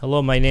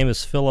Hello, my name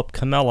is Philip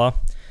Camella,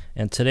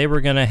 and today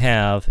we're going to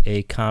have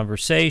a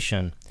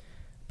conversation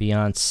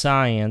beyond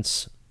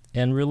science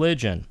and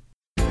religion.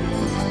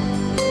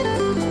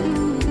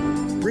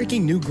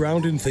 Breaking new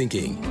ground in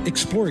thinking,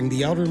 exploring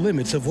the outer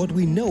limits of what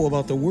we know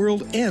about the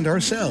world and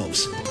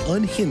ourselves,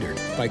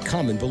 unhindered by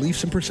common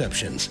beliefs and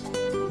perceptions.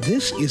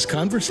 This is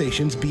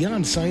Conversations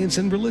Beyond Science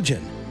and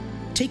Religion,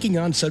 taking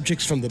on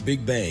subjects from the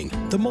Big Bang,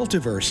 the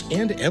multiverse,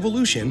 and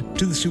evolution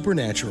to the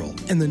supernatural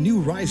and the new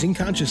rising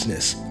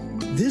consciousness.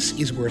 This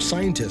is where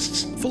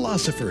scientists,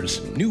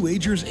 philosophers, New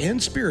Agers,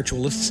 and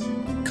spiritualists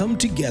come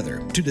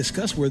together to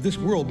discuss where this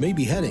world may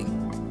be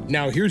heading.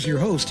 Now here's your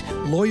host,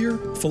 lawyer,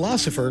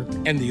 philosopher,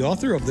 and the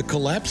author of The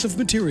Collapse of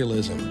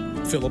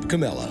Materialism, Philip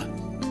Camella.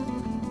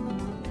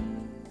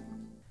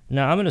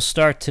 Now I'm going to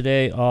start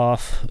today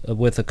off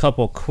with a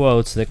couple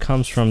quotes that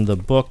comes from the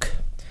book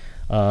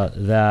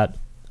that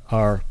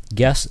our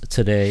guest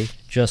today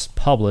just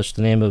published.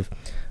 The name of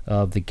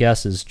the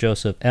guest is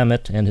Joseph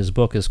Emmett, and his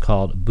book is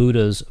called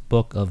Buddha's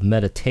Book of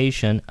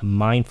Meditation,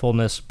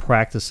 Mindfulness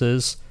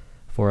Practices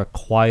for a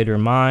Quieter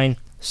Mind,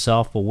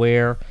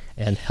 Self-Aware,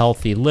 and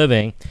Healthy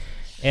Living.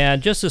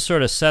 And just to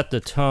sort of set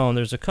the tone,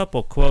 there's a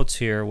couple quotes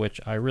here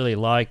which I really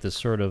like to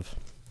sort of,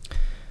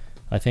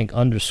 I think,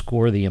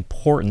 underscore the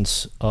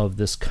importance of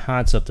this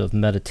concept of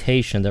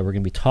meditation that we're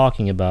going to be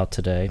talking about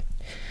today.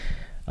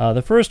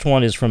 The first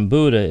one is from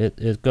Buddha.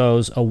 It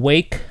goes,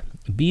 "Awake,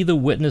 be the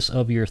witness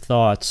of your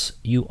thoughts.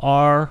 You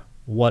are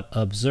what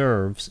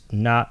observes,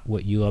 not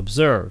what you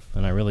observe."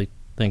 And I really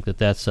think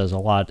that says a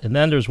lot. And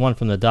then there's one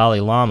from the Dalai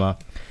Lama.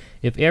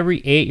 "If every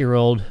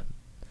 8-year-old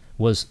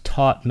was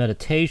taught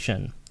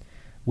meditation,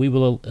 we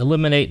will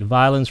eliminate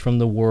violence from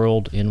the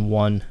world in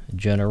 1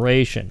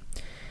 generation."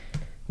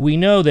 We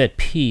know that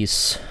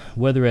peace,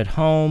 whether at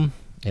home,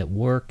 at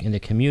work, in the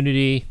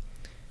community,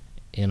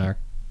 in our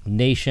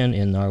nation,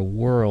 in our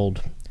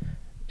world,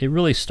 it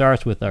really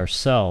starts with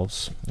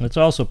ourselves. And it's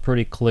also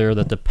pretty clear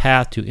that the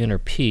path to inner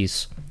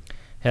peace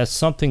has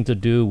something to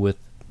do with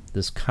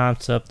this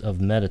concept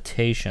of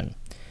meditation.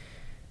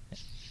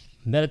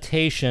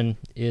 Meditation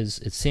is,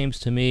 it seems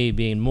to me,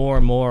 being more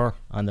and more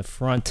on the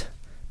front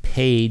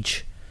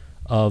page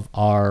of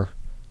our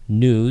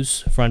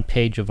news, front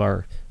page of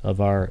our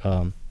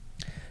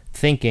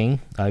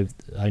thinking.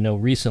 I know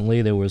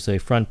recently there was a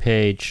front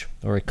page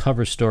or a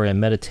cover story on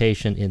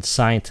meditation in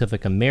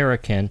Scientific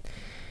American,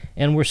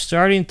 and we're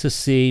starting to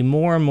see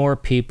more and more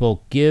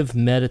people give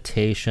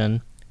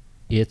meditation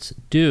its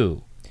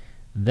due.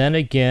 Then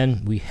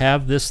again, we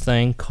have this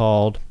thing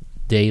called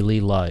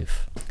daily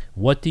life.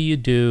 What do you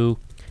do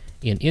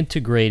in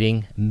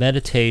integrating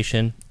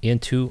meditation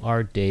into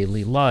our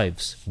daily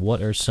lives?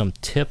 What are some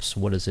tips?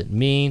 What does it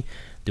mean?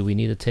 Do we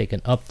need to take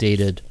an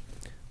updated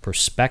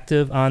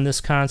perspective on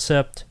this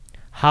concept?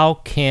 How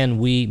can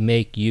we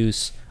make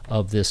use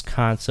of this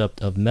concept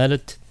of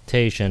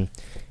meditation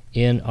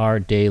in our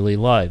daily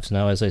lives?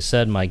 Now, as I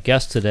said, my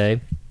guest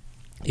today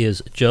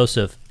is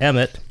Joseph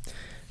Emmett.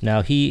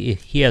 Now, he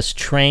has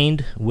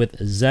trained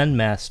with Zen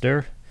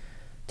master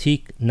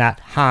Thich Nhat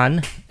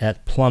Hanh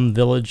at Plum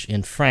Village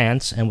in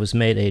France and was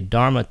made a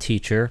Dharma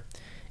teacher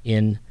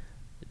in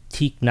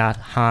Thich Nhat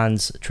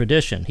Hanh's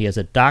tradition. He has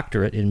a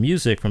doctorate in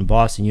music from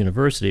Boston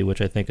University,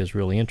 which I think is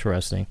really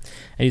interesting.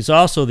 And he's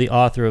also the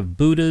author of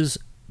Buddha's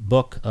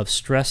Book of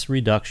Stress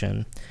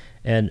Reduction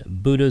and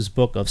Buddha's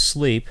Book of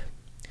Sleep,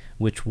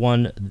 which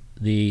won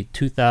the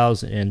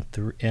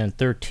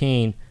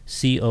 2013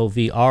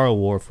 COVR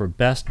Award for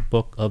Best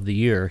Book of the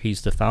Year.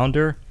 He's the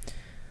founder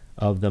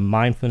of the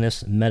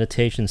Mindfulness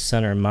Meditation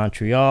Center in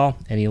Montreal,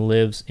 and he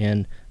lives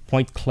in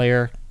Pointe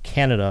Claire,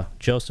 Canada.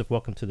 Joseph,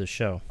 welcome to the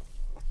show.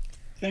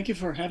 Thank you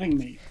for having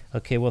me.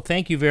 Okay, well,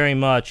 thank you very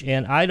much.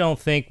 And I don't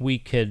think we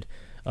could,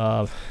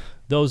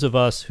 those of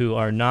us who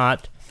are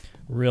not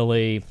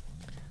really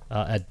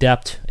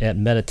adept at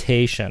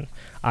meditation,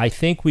 I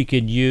think we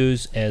could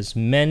use as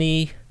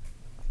many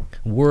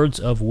words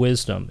of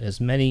wisdom,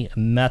 as many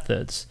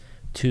methods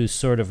to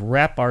sort of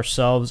wrap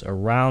ourselves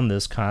around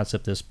this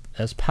concept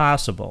as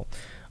possible.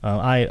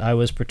 I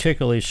was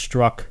particularly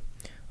struck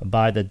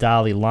by the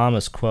Dalai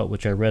Lama's quote,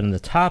 which I read in the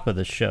top of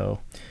the show,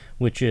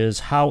 which is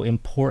how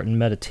important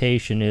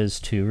meditation is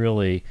to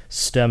really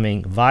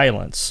stemming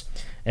violence.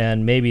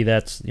 And maybe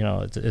that's,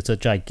 it's a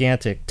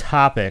gigantic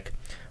topic,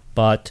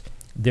 but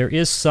there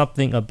is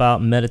something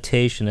about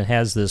meditation that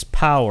has this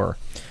power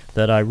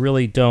that I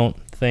really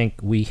don't think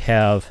we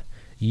have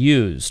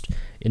used.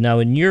 And now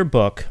in your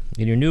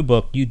new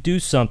book, you do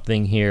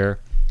something here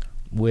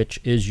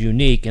which is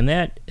unique, and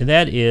that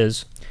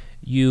is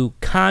you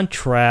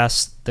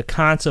contrast the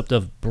concept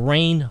of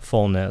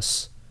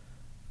brainfulness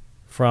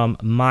from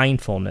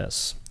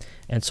mindfulness.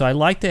 And so I'd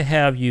like to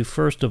have you,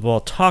 first of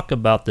all, talk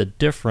about the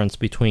difference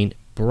between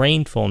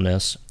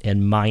brainfulness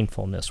and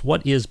mindfulness.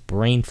 What is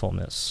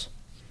brainfulness?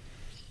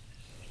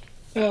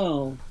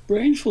 Well,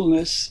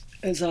 brainfulness,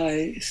 as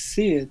I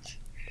see it,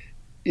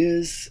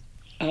 is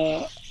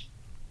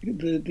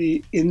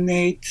the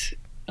innate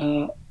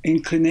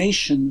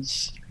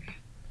inclinations,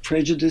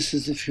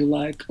 prejudices, if you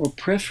like, or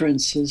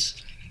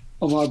preferences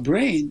of our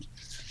brain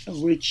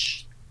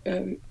which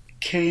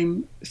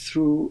came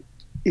through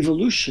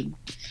evolution.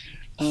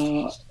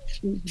 Uh,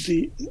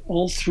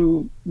 all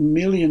through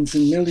millions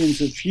and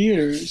millions of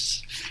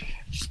years,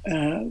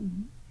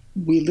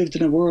 we lived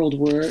in a world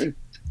where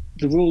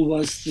the rule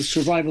was the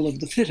survival of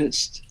the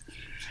fittest,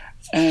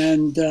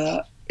 and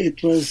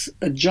it was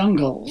a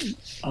jungle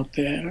out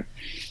there,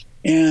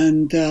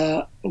 and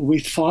we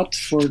fought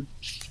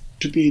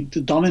to be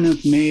the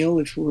dominant male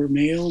if we were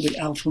male, the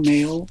alpha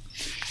male.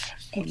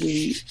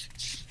 We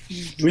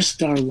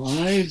risked our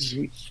lives,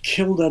 we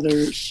killed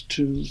others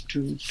to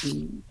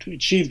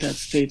achieve that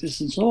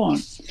status, and so on.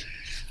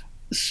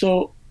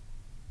 So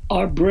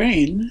our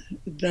brain,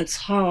 that's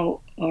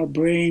how our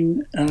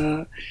brain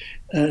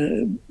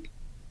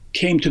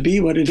came to be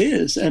what it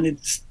is, and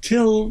it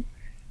still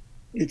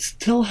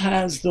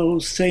has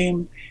those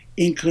same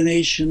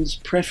inclinations,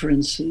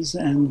 preferences,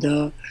 and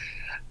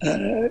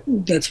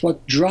that's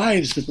what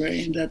drives the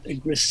brain, that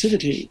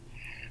aggressivity.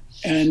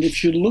 And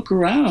if you look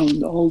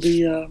around, all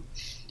the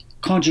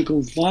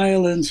conjugal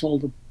violence, all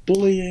the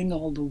bullying,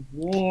 all the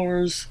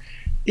wars,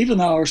 even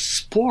our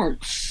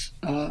sports.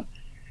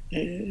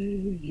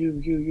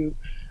 You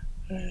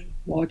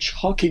watch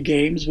hockey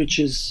games, which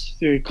is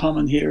very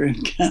common here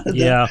in Canada.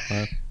 Yeah.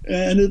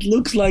 And it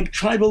looks like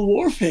tribal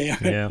warfare.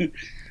 Yeah.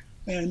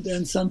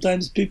 and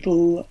sometimes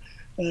people,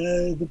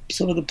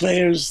 some of the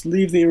players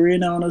leave the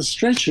arena on a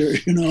stretcher,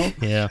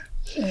 Yeah.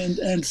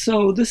 And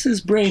so this is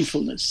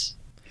brainfulness.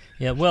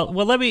 Yeah, well,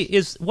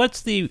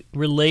 what's the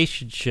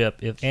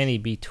relationship, if any,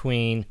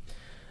 between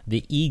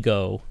the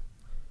ego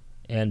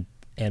and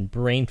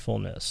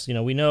brainfulness?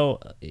 We know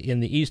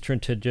in the Eastern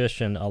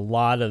tradition, a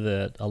lot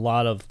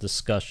of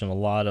discussion, a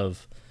lot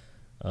of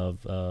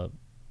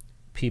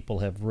people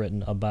have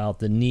written about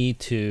the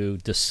need to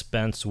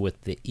dispense with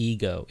the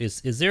ego.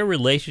 Is there a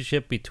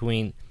relationship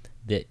between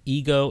the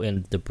ego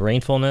and the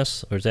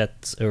brainfulness, or is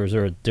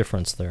there a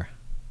difference there?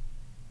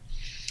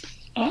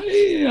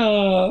 I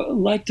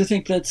like to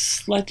think that's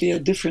slightly a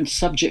different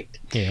subject.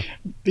 Yeah.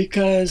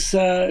 Because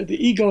the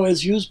ego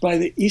as used by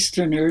the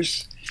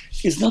Easterners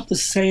is not the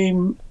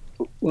same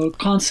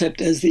concept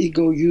as the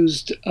ego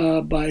used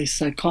by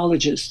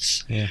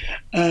psychologists. Yeah.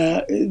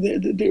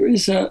 There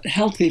is a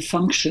healthy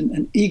function,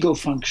 an ego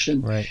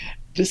function. Right.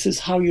 This is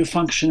how you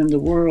function in the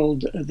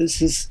world.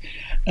 This is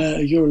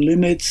your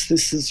limits.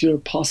 This is your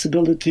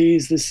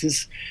possibilities.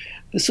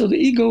 So the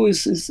ego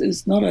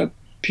is not a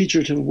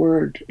pejorative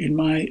word in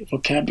my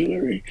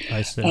vocabulary.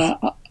 I see.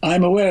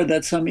 I'm aware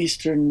that some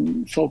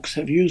Eastern folks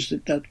have used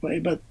it that way,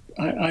 but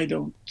I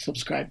don't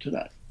subscribe to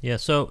that. Yeah,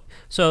 so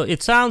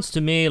it sounds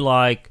to me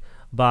like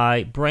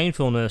by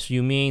brainfulness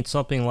you mean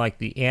something like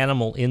the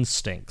animal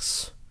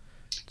instincts.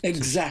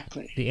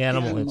 Exactly. The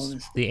animal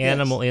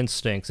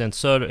instincts, and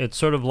so it's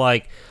sort of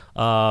like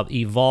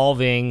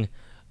evolving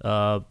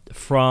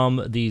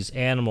from these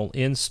animal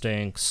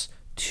instincts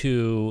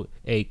to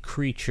a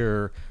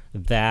creature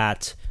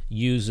that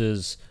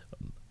uses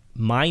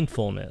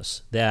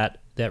mindfulness, that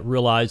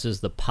realizes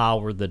the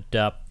power, the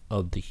depth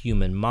of the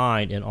human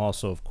mind, and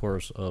also, of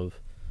course, of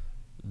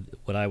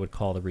what I would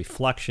call the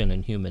reflection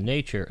in human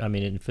nature. I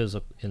mean,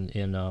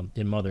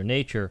 in Mother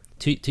Nature,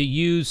 to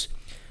use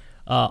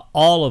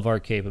all of our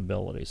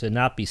capabilities and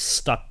not be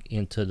stuck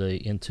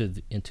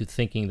into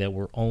thinking that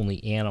we're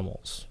only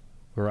animals.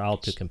 We're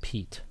out to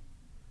compete.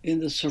 In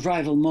the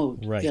survival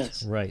mode. Right.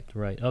 Yes. Right.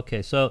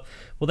 Okay. So,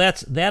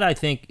 that I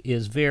think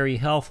is very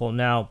helpful.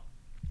 Now,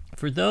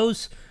 for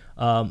those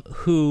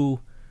who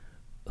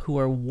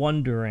are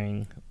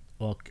wondering,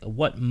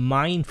 what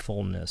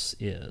mindfulness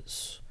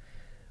is,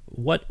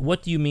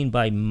 what do you mean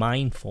by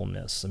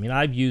mindfulness? I mean,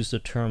 I've used the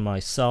term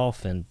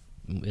myself, and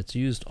it's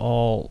used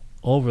all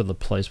over the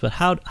place. But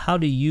how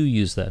do you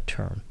use that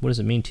term? What does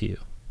it mean to you?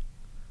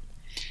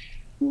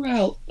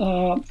 Well,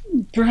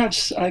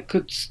 perhaps I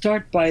could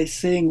start by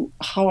saying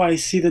how I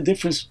see the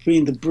difference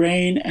between the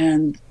brain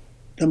and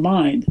the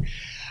mind.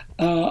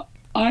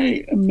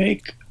 I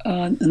make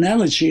an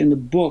analogy in the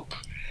book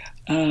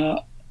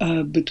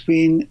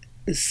between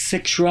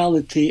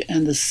sexuality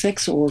and the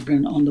sex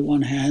organ on the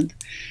one hand.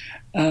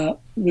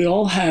 We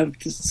all have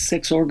the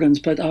sex organs,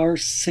 but our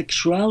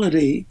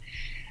sexuality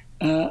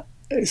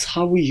is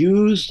how we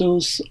use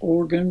those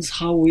organs,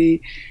 how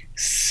we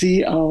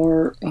see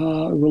our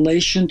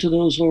relation to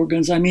those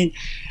organs. I mean,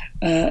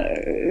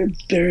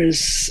 there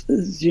is,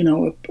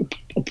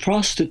 a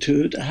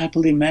prostitute, a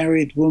happily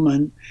married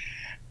woman,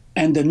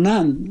 and a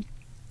nun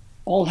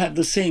all have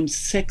the same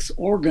sex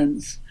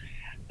organs,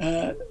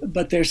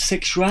 but their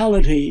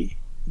sexuality,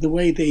 the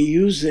way they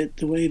use it,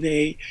 the way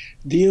they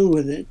deal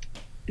with it,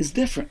 is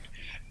different.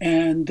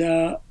 And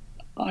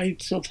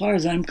so far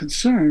as I'm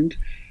concerned,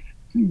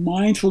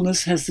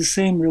 mindfulness has the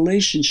same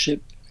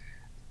relationship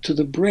to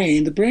the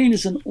brain. The brain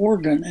is an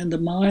organ, and the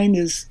mind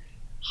is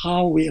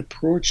how we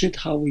approach it,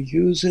 how we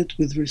use it,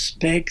 with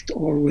respect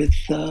or with,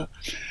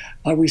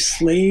 are we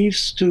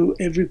slaves to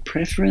every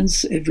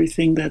preference,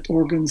 everything that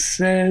organ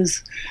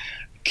says?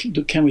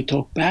 Can we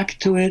talk back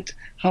to it?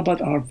 How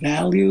about our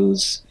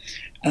values?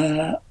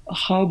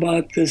 How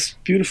about this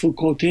beautiful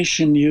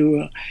quotation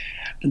you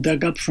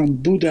dug up from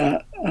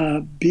Buddha,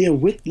 be a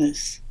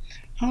witness?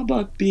 How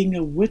about being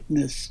a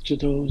witness to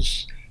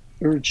those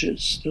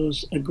urges,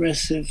 those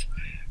aggressive,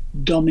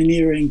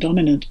 domineering,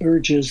 dominant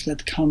urges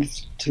that come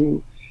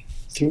through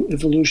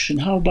evolution?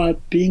 How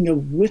about being a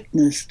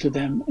witness to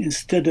them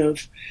instead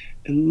of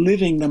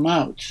living them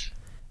out?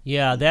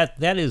 Yeah,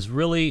 that is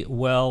really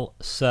well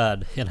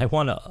said, and I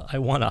want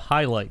to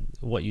highlight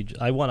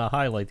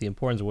the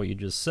importance of what you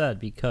just said,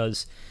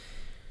 because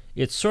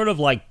it's sort of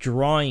like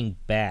drawing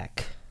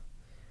back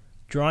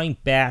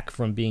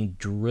from being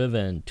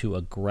driven to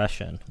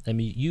aggression. I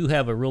mean, you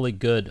have a really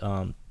good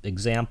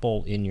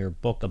example in your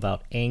book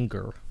about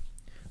anger,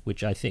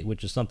 which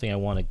is something I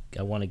want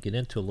to get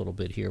into a little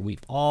bit here.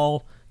 We've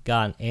all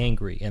gotten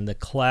angry, and the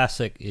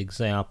classic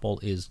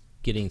example is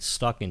getting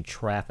stuck in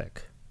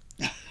traffic.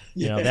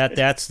 You know,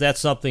 that's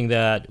something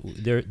that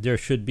there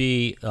should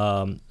be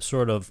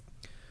sort of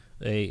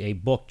a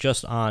book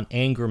just on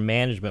anger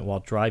management while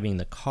driving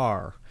the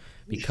car,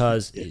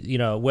 because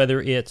whether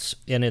it's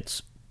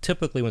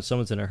typically when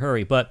someone's in a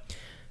hurry, but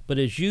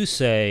as you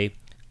say,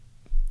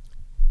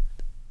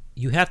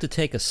 you have to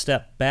take a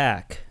step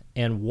back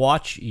and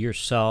watch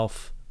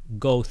yourself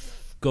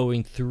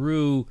going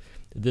through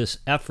this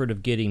effort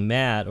of getting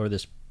mad, or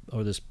this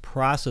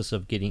process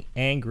of getting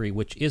angry,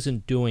 which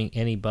isn't doing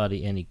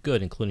anybody any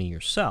good, including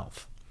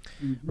yourself.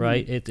 Mm-hmm.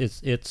 Right? It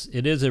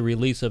is a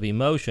release of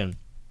emotion,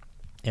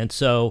 and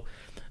so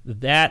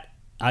that,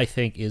 I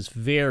think, is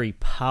very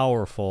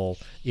powerful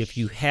if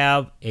you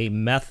have a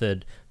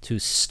method to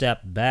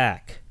step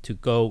back, to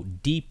go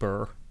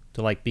deeper,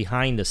 to like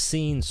behind the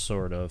scenes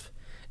sort of,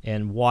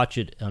 and watch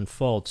it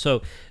unfold.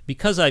 So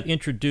because I've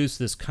introduced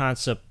this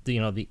concept,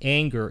 the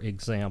anger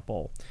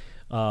example,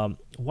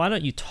 why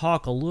don't you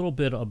talk a little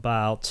bit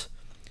about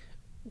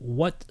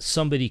what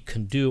somebody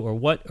can do, or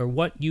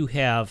what you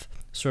have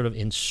sort of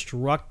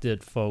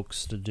instructed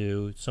folks to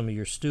do, some of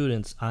your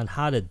students, on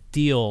how to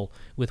deal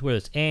with whether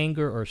it's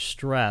anger or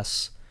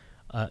stress,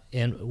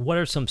 and what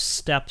are some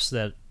steps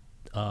that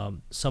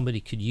somebody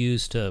could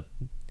use to,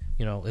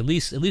 at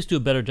least do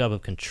a better job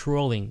of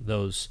controlling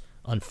those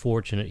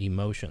unfortunate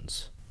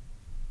emotions?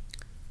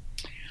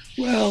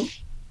 Well,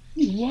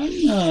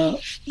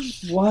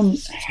 one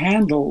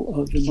handle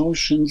of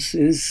emotions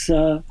is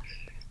the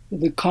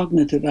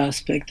cognitive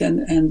aspect,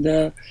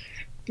 and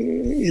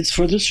it's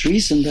for this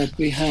reason that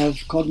we have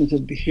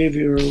cognitive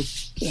behavioral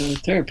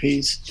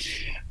therapies.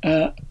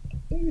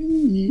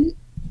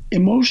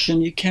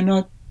 Emotion, you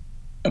cannot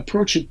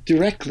approach it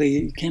directly,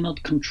 you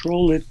cannot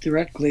control it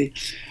directly,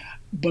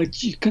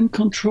 but you can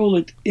control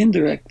it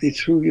indirectly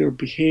through your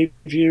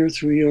behavior,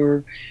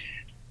 through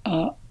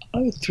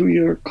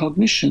your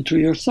cognition, through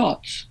your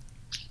thoughts.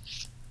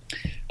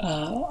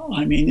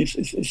 I mean,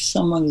 if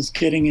someone is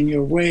getting in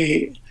your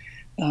way,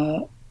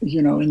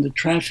 in the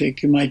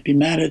traffic, you might be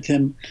mad at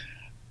him.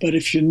 But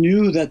if you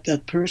knew that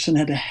that person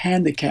had a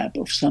handicap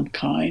of some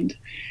kind,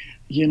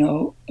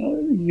 you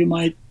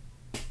might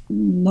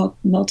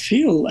not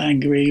feel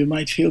angry. You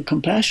might feel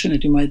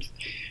compassionate. You might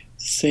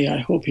say, I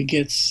hope he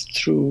gets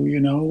through,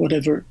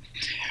 whatever.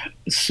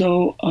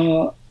 So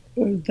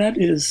that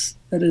is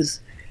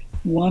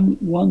one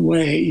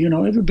way.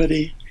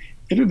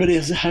 Everybody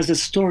has a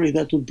story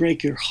that will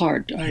break your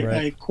heart. Right.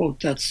 I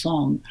quote that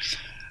song.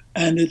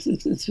 And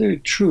it's very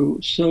true.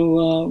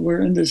 So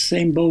we're in the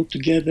same boat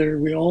together.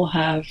 We all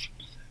have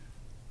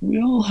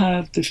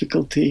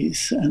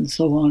difficulties and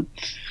so on.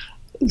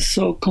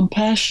 So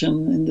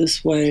compassion in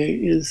this way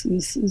is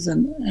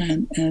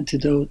an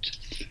antidote.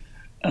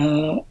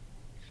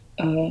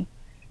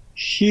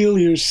 Heal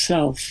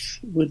yourself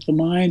with the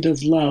mind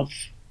of love.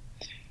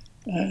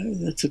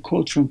 That's a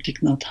quote from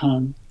Thich Nhat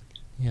Hanh.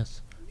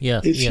 Yes.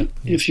 Yeah.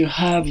 If you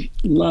have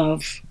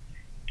love,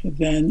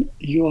 then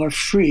you are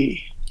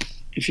free.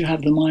 If you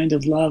have the mind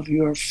of love,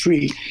 you are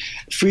free.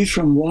 Free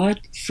from what?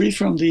 Free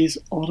from these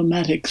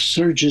automatic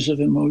surges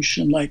of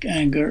emotion like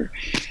anger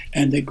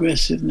and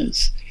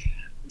aggressiveness.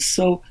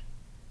 So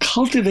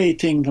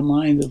cultivating the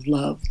mind of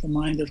love, the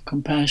mind of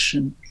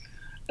compassion,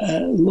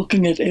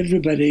 looking at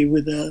everybody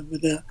with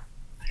the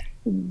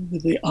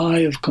eye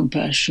of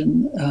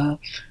compassion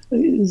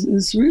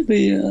is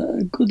really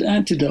a good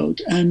antidote.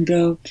 And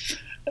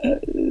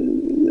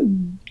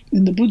in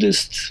the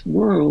Buddhist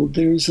world,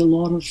 there's a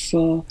lot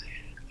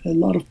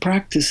of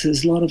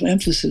practices, a lot of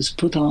emphasis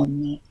put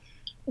on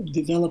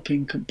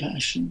developing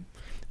compassion.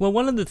 Well,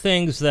 one of the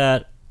things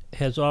that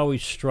has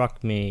always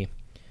struck me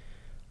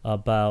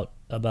about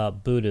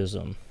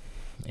Buddhism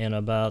and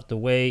about the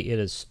way it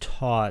is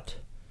taught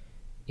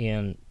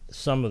in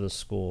some of the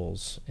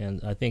schools,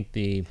 and I think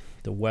the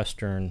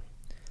Western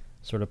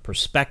sort of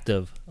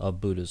perspective of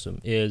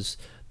Buddhism, is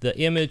the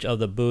image of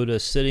the Buddha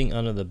sitting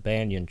under the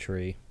banyan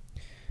tree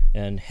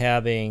and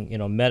having,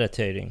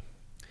 meditating.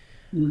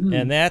 Mm-hmm.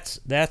 And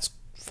that's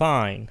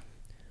fine,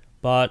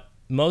 but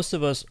most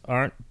of us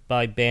aren't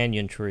by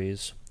banyan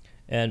trees,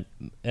 and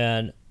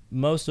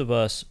most of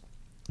us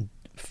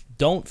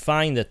don't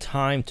find the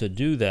time to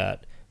do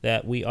that.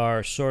 That we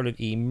are sort of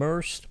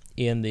immersed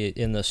in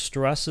the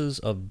stresses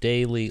of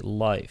daily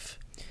life.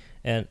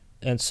 And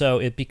so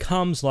it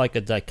becomes like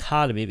a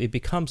dichotomy. It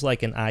becomes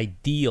like an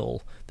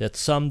ideal that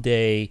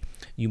someday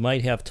you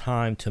might have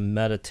time to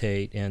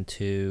meditate and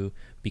to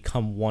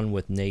become one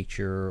with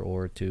nature,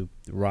 or to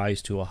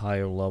rise to a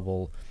higher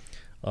level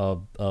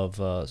of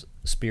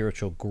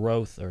spiritual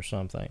growth or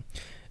something.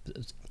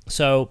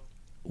 So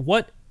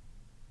what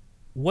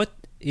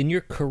in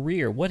your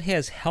career, what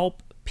has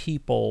helped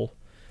people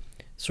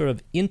sort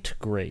of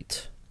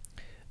integrate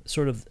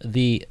sort of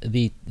the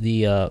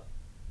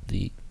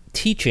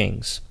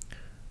teachings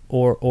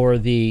or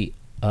the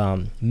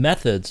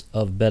methods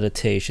of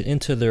meditation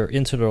into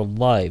their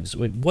lives?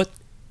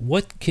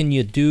 What can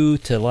you do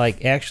to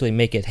like actually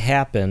make it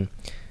happen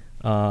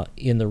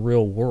in the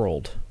real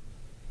world?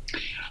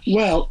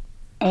 Well,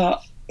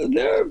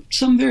 there are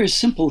some very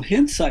simple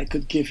hints I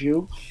could give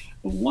you.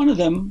 One of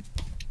them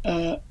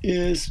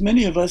is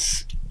many of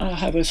us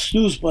have a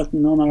snooze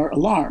button on our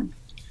alarm.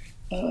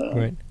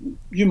 Right.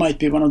 You might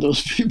be one of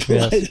those people.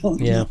 Yes. I don't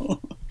know.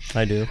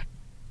 I do.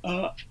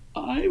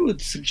 I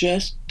would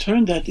suggest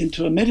turn that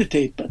into a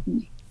meditate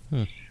button.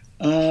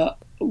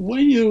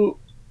 When you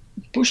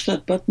push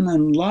that button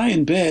and lie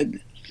in bed,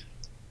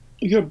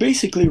 you're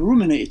basically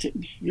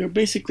ruminating. You're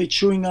basically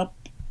chewing up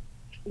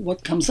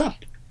what comes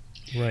up.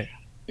 Right.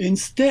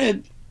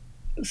 Instead,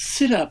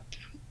 sit up,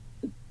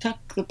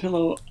 tuck the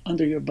pillow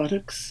under your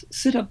buttocks,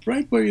 sit up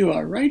right where you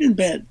are, right in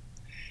bed.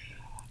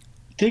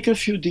 Take a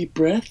few deep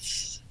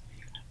breaths.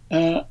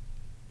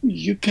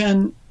 You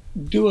can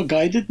do a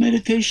guided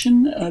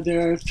meditation.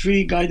 There are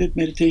 3 guided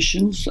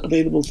meditations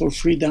available for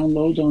free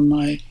download on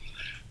my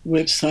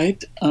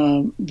website.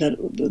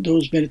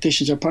 Those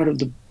meditations are part of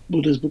the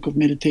Buddha's Book of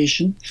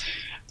Meditation.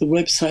 The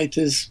website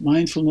is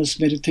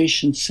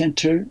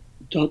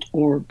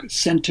mindfulnessmeditationcenter.org.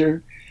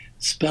 Center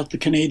spelled the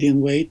Canadian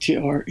way,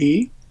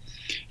 TRE.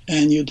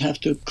 And you'd have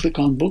to click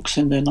on books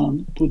and then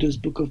on Buddha's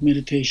Book of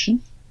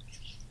Meditation.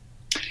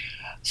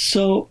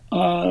 So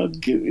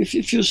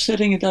if you're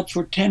setting it up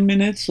for 10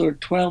 minutes or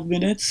 12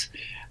 minutes,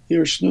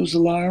 your snooze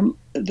alarm,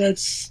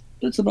 that's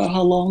about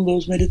how long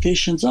those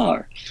meditations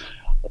are.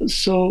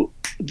 So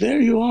there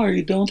you are.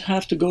 You don't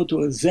have to go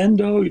to a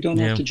Zendo. You don't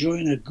have to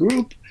join a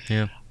group.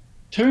 Yeah.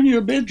 Turn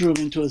your bedroom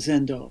into a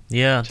Zendo.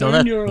 Yeah.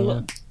 Turn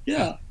your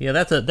Yeah,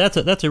 that's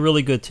a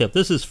really good tip.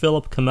 This is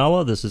Philip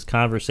Comella. This is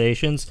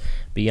Conversations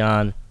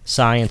Beyond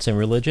Science and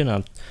Religion.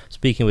 I'm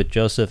speaking with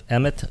Joseph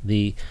Emmett,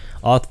 the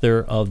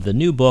author of the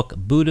new book,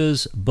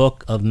 Buddha's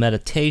Book of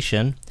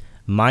Meditation,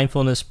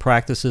 Mindfulness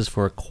Practices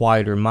for a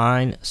Quieter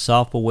Mind,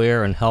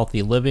 Self-Aware and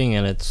Healthy Living,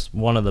 and it's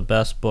one of the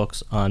best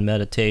books on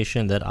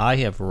meditation that I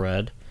have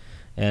read,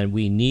 and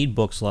we need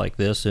books like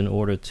this in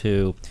order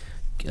to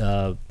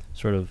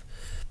sort of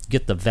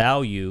get the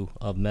value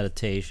of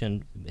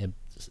meditation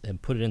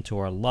and put it into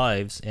our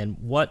lives. And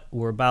what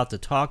we're about to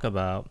talk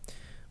about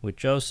with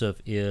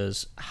Joseph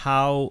is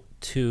how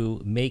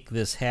to make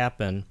this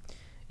happen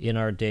in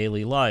our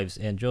daily lives.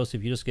 And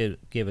Joseph, you just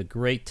gave a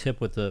great tip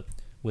with the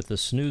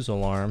snooze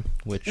alarm,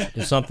 which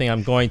is something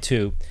I'm going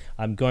to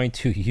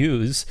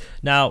use.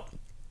 Now,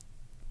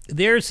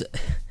 there's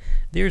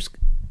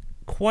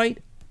quite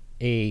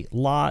a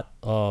lot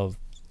of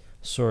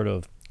sort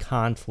of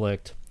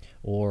conflict,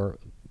 or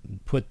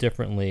put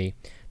differently,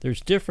 there's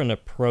different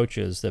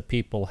approaches that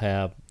people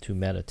have to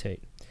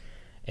meditate.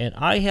 And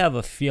I have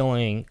a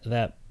feeling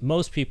that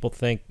most people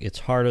think it's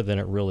harder than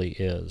it really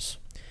is.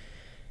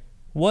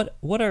 What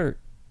are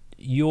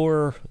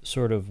your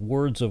sort of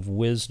words of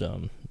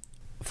wisdom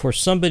for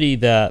somebody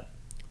that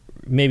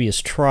maybe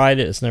has tried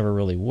it, it's never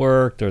really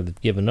worked, or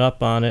they've given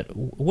up on it?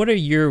 What are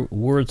your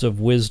words of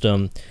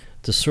wisdom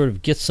to sort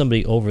of get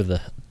somebody over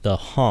the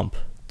hump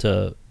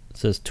to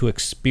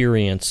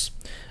experience,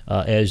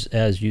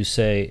 as you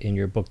say in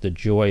your book, the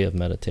joy of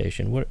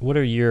meditation? What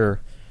are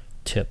your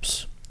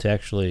tips to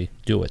actually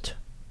do it?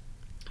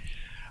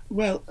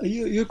 Well,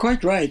 you're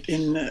quite right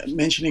in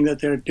mentioning that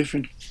there are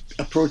different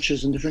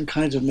approaches and different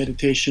kinds of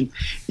meditation.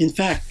 In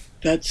fact,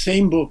 that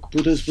same book,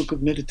 Buddha's Book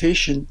of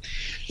Meditation,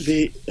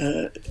 the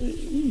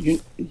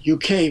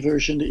UK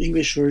version, the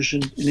English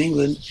version in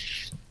England,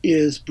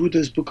 is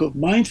Buddha's Book of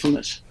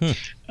Mindfulness,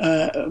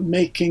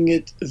 making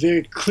it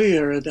very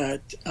clear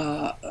that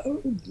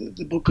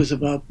the book is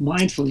about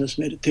mindfulness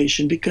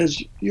meditation,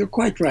 because you're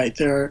quite right.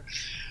 There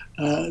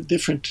are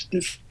different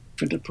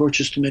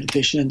approaches to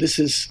meditation, and this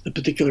is the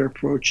particular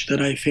approach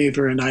that I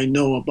favor and I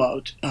know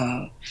about.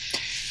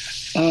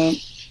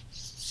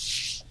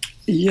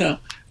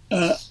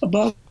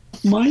 About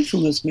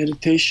mindfulness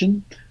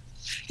meditation,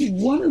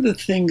 one of the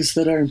things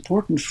that are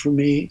important for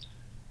me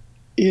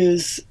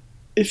is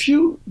if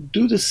you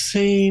do the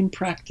same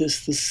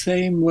practice the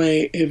same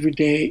way every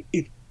day,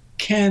 it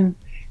can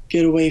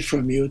get away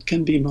from you. It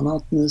can be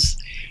monotonous.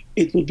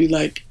 It would be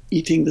like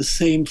eating the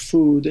same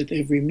food at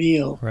every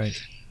meal.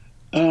 Right.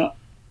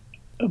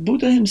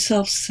 Buddha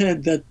himself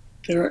said that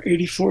there are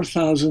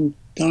 84,000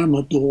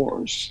 Dharma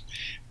doors,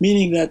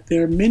 meaning that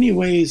there are many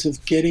ways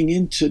of getting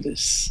into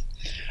this.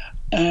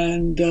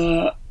 And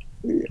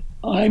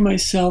I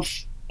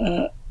myself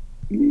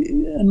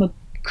am a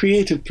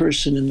creative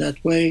person in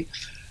that way.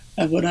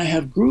 And when I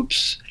have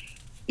groups,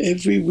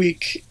 every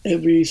week,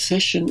 every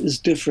session is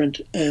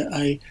different.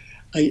 I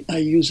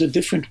use a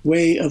different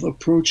way of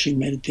approaching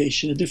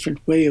meditation, a different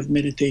way of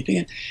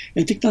meditating.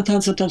 And Thich Nhat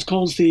Hanh sometimes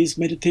calls these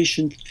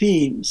meditation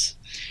themes.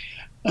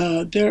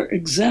 There are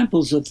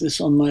examples of this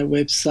on my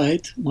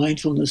website,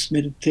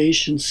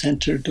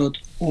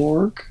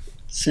 mindfulnessmeditationcenter.org,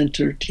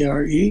 center,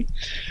 T-R-E.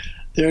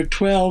 There are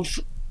 12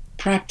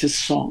 practice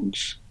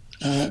songs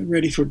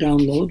ready for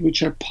download,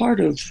 which are part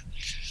of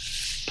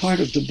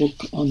the book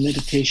on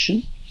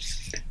meditation.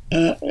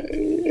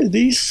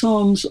 These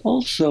songs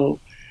also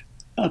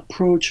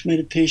approach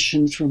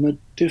meditation from a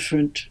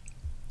different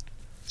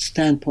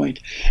standpoint.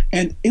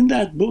 And in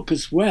that book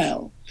as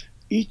well,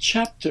 each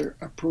chapter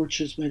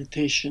approaches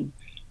meditation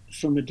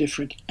from a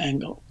different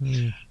angle.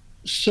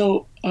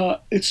 So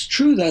it's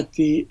true that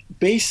the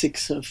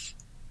basics of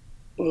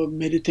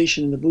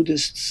meditation in the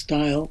Buddhist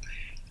style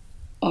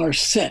are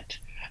set.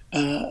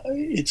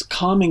 It's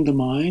calming the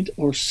mind,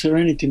 or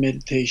serenity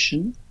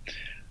meditation,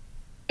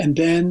 and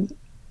then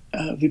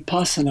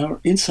vipassana,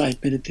 or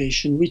insight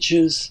meditation, which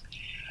is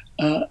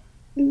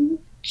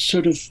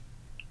sort of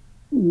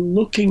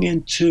looking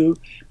into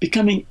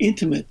becoming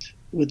intimate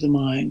with the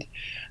mind,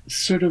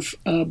 sort of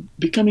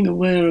becoming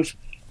aware of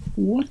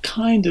what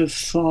kind of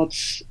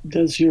thoughts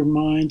does your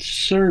mind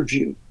serve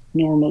you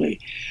normally,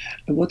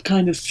 and what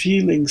kind of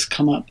feelings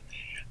come up.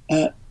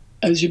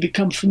 As you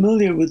become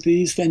familiar with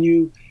these, then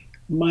you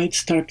might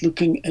start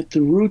looking at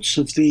the roots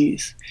of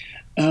these.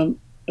 A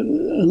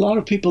lot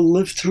of people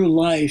live through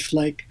life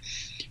like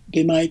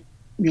they might,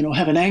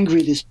 have an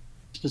angry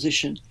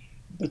disposition,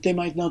 but they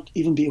might not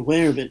even be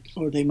aware of it,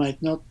 or they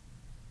might not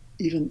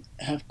even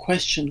have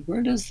questioned,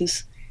 where does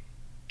this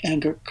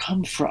anger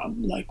come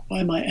from? Like,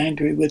 why am I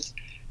angry with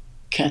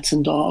cats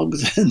and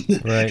dogs and,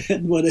 right.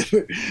 and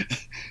whatever?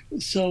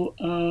 So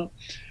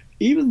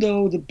even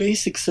though the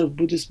basics of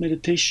Buddhist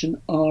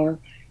meditation are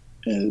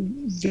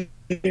very,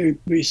 very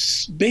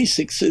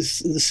basics, is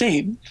the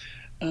same,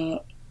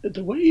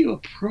 the way you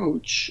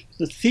approach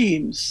the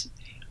themes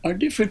are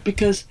different,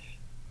 because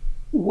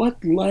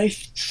what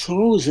life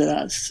throws at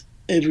us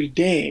every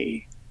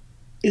day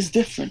is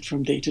different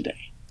from day to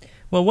day.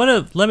 Well,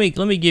 let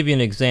me give you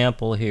an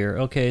example here.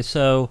 Okay,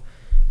 so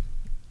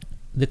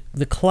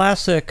the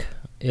classic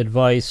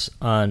advice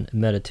on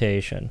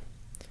meditation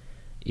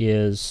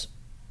is,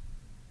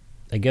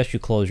 I guess you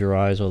close your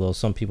eyes, although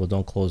some people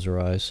don't close their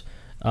eyes.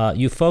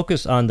 You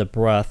focus on the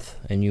breath,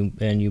 and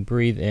you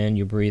breathe in,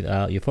 you breathe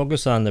out. You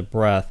focus on the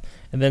breath,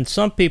 and then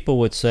some people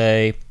would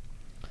say,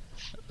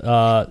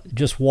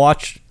 just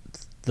watch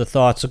the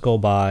thoughts that go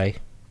by,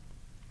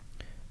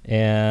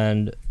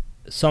 and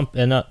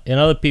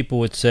other people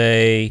would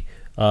say,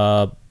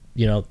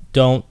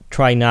 don't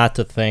try not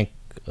to think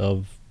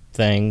of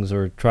things,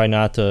 or try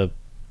not to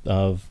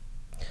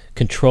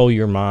control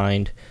your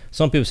mind.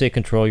 Some people say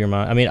control your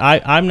mind. I mean,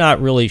 I'm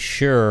not really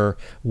sure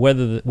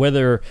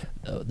whether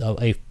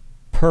a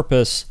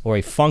purpose or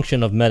a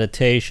function of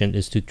meditation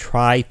is to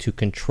try to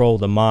control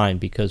the mind,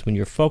 because when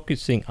you're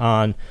focusing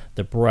on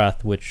the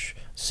breath, which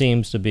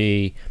seems to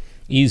be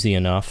easy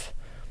enough,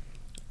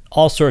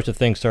 all sorts of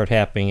things start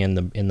happening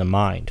in the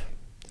mind.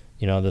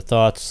 The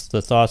thoughts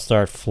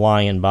start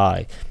flying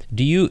by.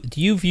 Do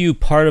you view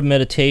part of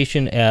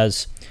meditation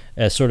as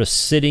sort of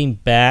sitting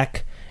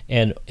back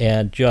and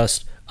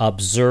just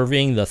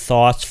observing the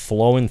thoughts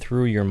flowing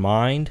through your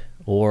mind,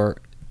 or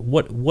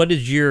what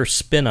is your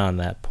spin on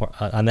that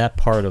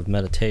part of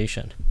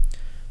meditation?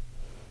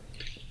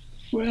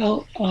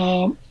 Well,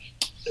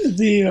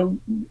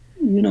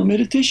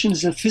 meditation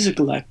is a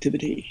physical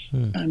activity.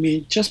 I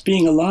mean, just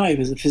being alive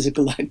is a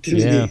physical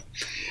activity.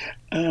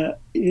 Yeah.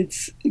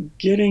 It's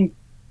getting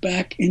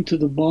back into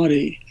the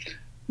body.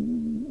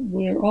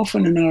 We're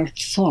often in our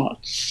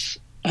thoughts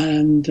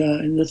and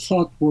in the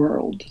thought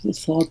world, the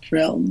thought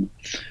realm.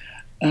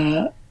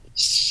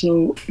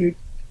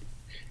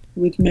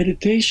 With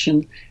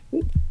meditation,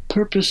 the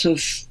purpose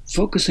of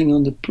focusing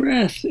on the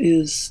breath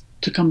is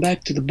to come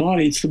back to the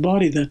body. It's the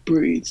body that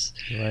breathes.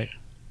 Right.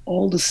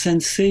 All the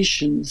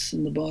sensations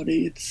in the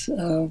body. It's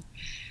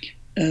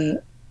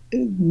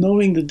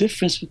knowing the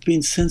difference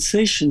between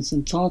sensations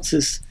and thoughts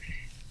is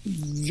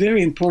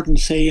very important,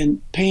 say,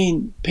 in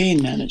pain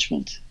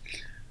management.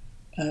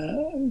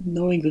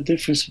 Knowing the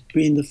difference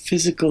between the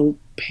physical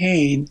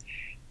pain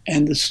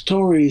and the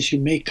stories you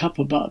make up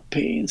about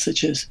pain,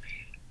 such as,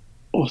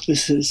 oh,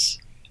 this is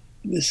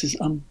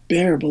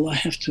unbearable. I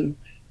have to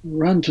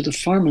run to the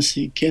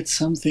pharmacy, get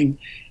something.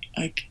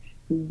 Like,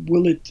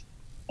 will it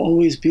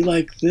always be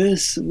like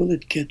this? Will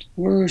it get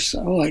worse?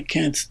 Oh, I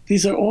can't.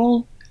 These are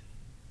all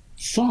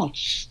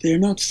thoughts. They're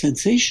not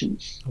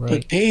sensations. Right.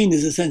 But pain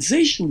is a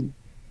sensation.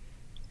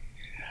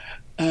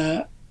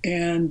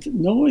 And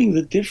knowing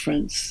the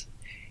difference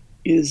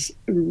is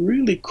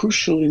really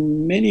crucial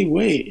in many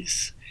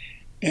ways.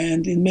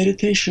 And in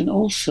meditation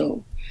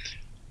also,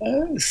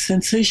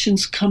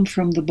 sensations come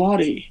from the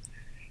body.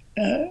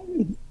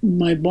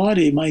 My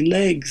body, my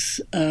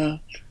legs,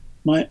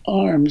 my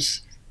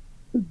arms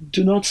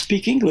do not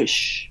speak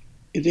English.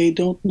 they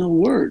don't know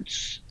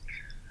words.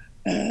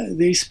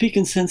 They speak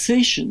in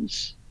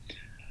sensations.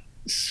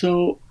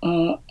 So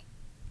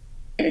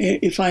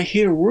if I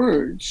hear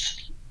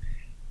words,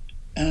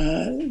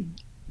 then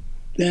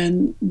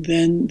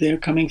they're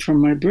coming from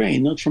my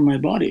brain, not from my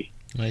body.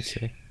 I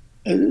see.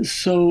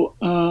 So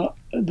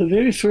the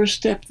very first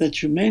step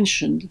that you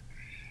mentioned,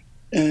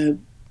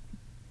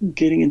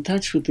 getting in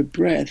touch with the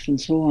breath and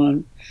so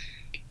on,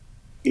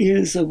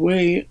 is a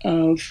way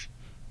of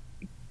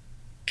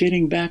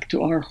getting back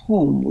to our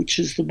home, which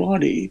is the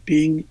body,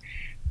 being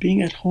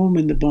at home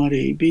in the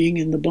body, being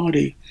in the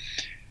body,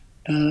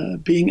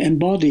 being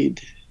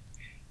embodied,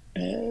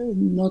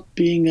 not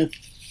being a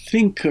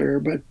thinker,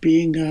 but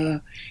being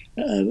a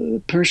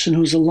person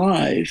who's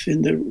alive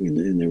in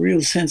the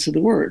real sense of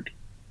the word.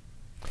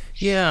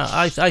 Yeah,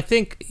 I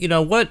think,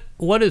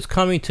 what is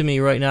coming to me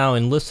right now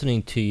in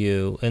listening to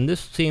you, and this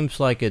seems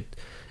like it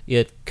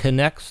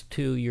connects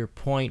to your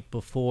point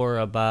before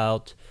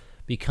about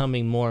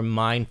becoming more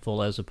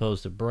mindful as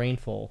opposed to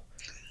brainful,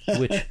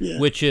 which Yeah.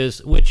 which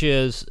is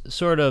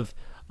sort of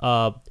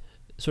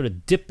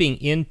dipping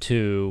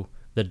into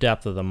the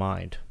depth of the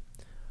mind,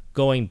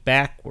 going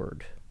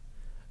backward,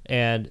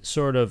 and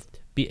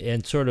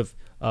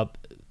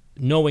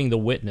knowing the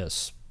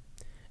witness.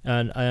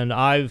 And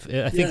I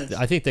think Yes.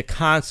 I think the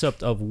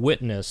concept of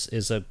witness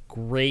is a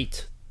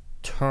great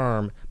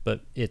term,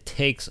 but it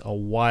takes a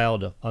while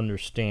to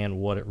understand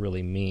what it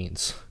really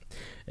means.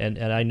 And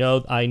I know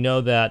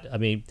that, I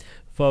mean,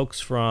 folks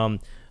from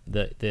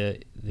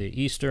the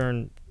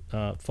Eastern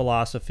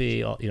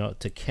philosophy,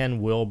 to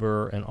Ken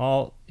Wilber and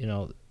all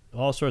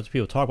sorts of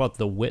people talk about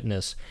the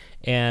witness,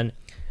 and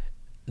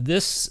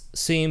this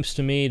seems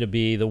to me to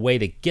be the way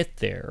to get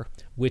there,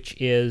 which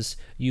is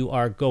you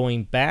are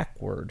going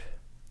backward.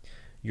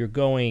 You're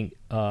going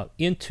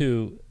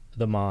into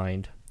the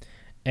mind,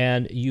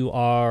 and you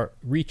are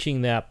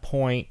reaching that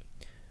point,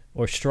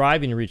 or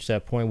striving to reach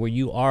that point, where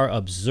you are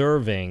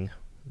observing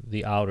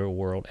the outer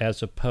world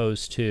as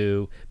opposed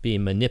to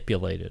being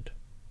manipulated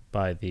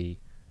by the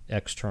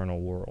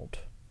external world.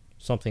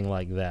 Something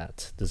like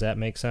that. Does that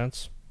make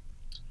sense?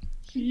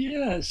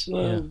 Yes.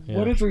 Yeah.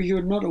 Whatever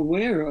you're not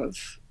aware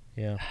of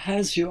Yeah.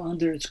 has you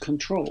under its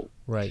control.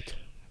 Right.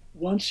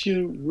 Once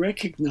you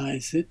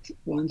recognize it,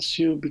 once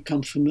you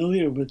become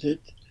familiar with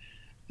it,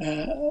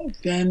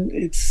 then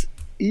it's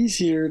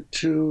easier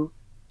to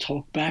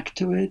talk back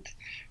to it,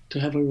 to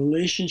have a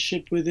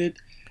relationship with it.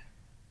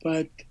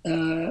 But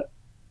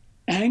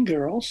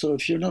anger also,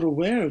 if you're not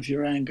aware of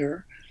your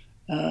anger,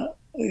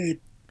 it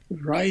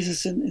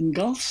rises and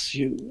engulfs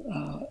you,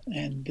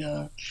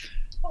 and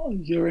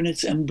you're in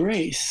its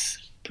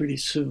embrace pretty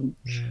soon.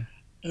 Yeah.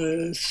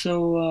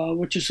 So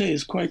what you say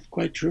is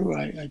quite true.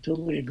 I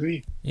totally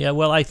agree. Yeah,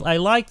 well, I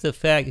like the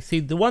fact, see,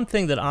 the one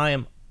thing that I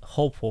am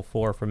hopeful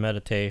for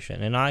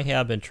meditation, and I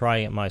have been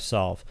trying it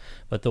myself,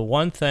 but the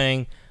one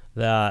thing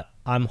that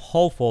I'm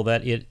hopeful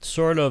that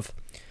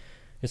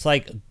it's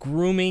like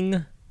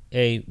grooming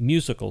a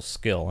musical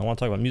skill. I want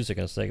to talk about music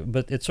in a second,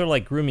 but it's sort of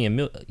like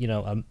grooming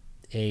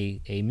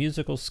a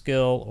musical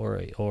skill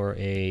or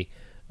a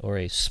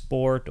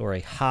sport or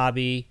a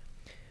hobby,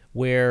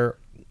 where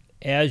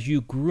as you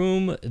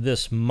groom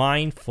this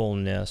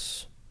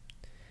mindfulness,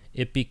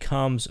 it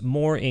becomes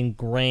more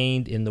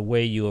ingrained in the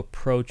way you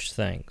approach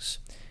things.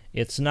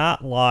 It's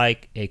not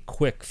like a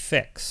quick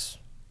fix.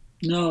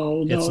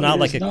 No, It's not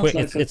like a quick.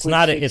 fix. It's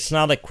not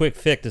a quick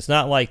fix. It's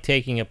not like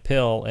taking a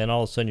pill and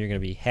all of a sudden you're going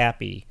to be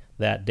happy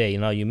that day.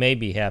 You may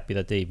be happy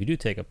that day if you do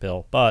take a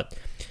pill, but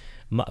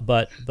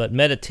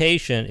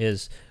meditation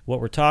is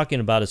what we're talking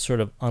about, is sort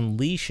of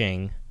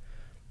unleashing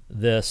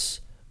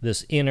this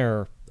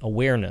inner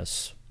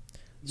awareness.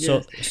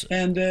 Yes.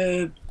 And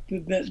there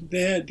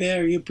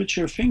you put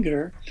your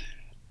finger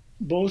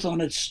both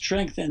on its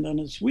strength and on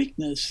its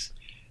weakness.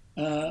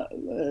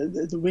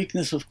 The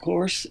weakness, of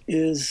course,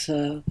 is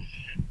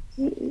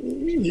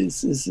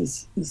it's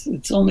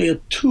only a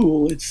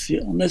tool. It's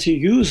unless you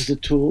use the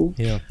tool.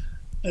 Yeah.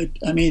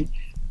 I mean,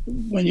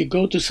 when you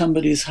go to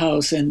somebody's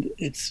house and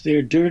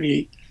they're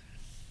dirty,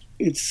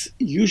 it's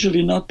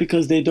usually not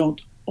because they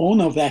don't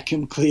own a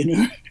vacuum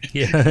cleaner,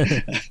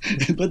 Yeah.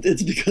 but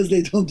it's because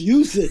they don't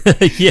use it.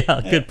 Yeah.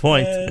 Good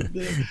point.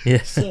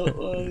 Yeah. So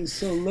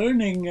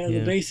learning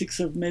the basics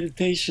of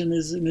meditation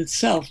is in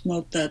itself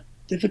not that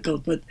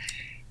difficult, but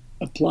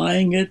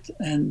applying it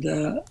and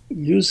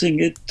using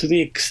it to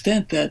the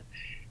extent that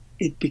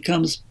it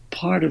becomes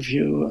part of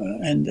you,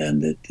 and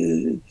that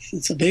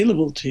it's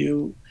available to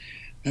you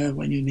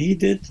when you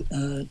need it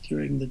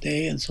during the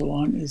day and so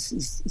on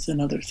is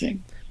another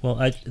thing. Well,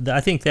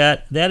 I think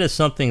that is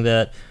something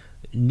that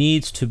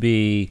needs to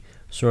be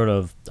sort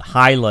of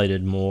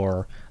highlighted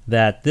more,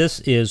 that this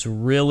is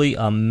really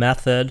a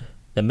method,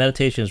 that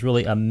meditation is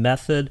really a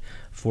method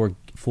for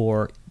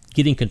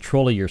getting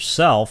control of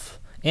yourself,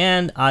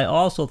 and I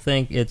also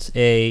think it's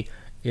a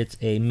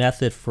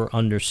method for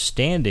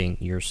understanding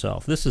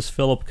yourself. This is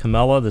Philip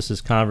Comella. This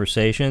is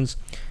Conversations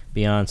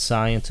Beyond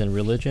Science and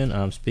Religion.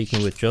 I'm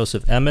speaking with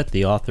Joseph Emmett,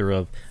 the author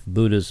of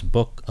Buddha's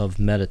Book of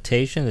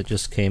Meditation that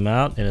just came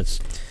out, and it's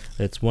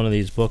It's one of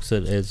these books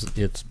that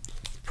it's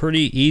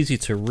pretty easy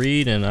to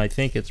read, and I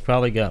think it's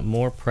probably got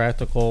more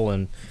practical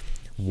and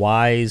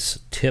wise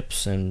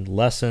tips and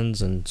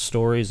lessons and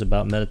stories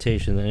about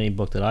meditation than any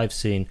book that I've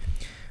seen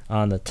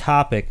on the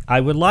topic.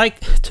 I would like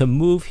to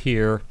move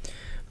here,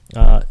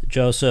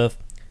 Joseph,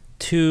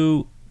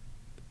 to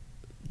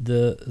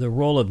the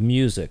role of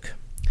music,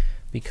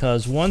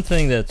 because one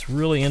thing that's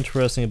really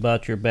interesting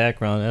about your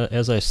background,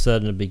 as I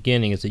said in the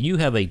beginning, is that you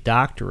have a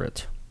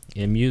doctorate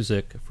in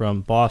music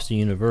from Boston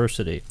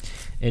University,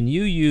 and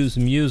you use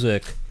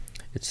music,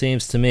 it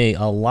seems to me,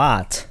 a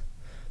lot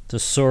to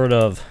sort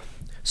of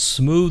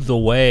smooth the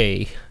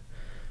way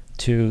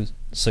to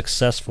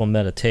successful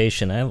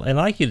meditation. I'd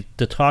like you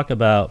to talk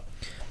about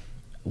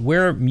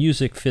where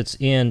music fits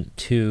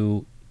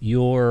into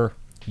your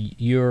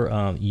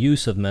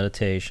use of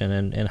meditation,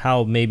 and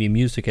how maybe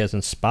music has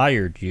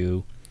inspired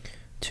you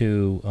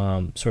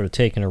to sort of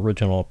take an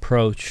original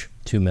approach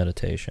to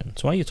meditation.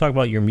 So why don't you talk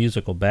about your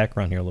musical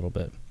background here a little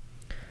bit?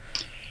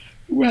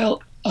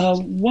 Well,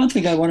 one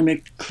thing I want to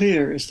make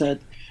clear is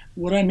that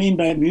what I mean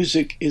by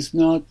music is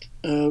not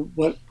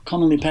what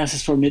commonly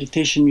passes for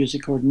meditation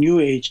music or New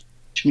Age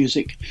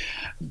music.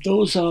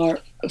 Those are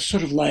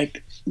sort of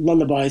like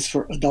lullabies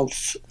for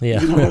adults. Yeah.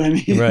 You know what I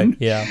mean? Right,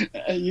 yeah.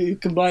 You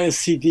can buy a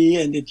CD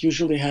and it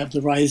usually have the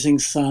rising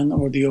sun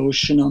or the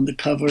ocean on the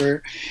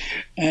cover.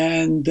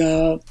 And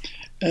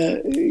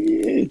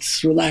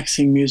it's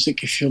relaxing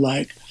music, if you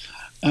like.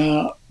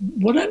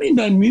 What I mean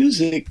by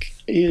music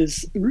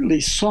is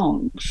really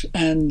songs.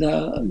 And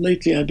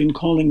lately I've been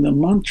calling them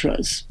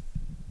mantras.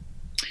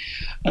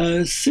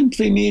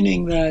 Simply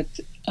meaning that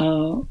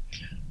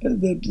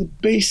the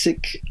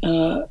basic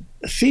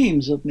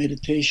themes of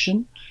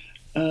meditation,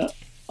 a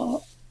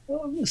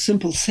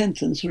simple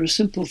sentence or a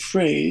simple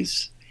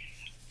phrase.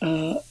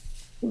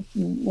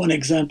 One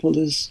example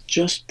is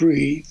just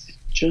breathe,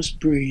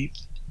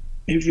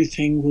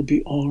 everything will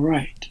be all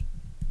right.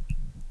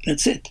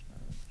 That's it.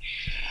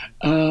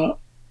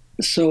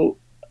 So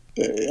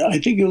I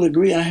think you'll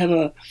agree I have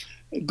a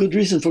good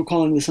reason for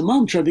calling this a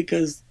mantra,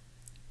 because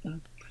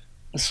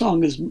a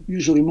song is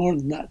usually more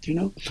than that, you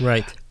know?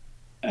 Right.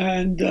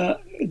 And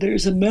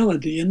there's a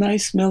melody, a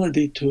nice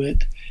melody to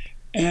it.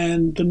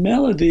 And the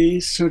melody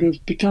sort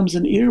of becomes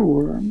an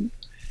earworm,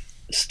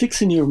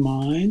 sticks in your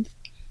mind,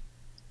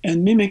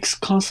 and mimics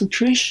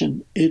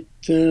concentration. It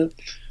the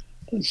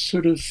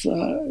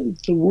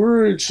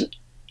words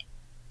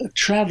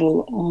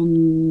travel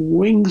on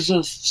wings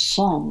of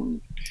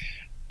song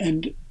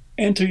and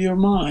enter your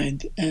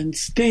mind and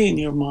stay in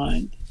your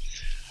mind.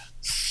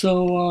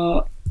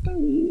 So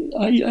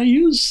I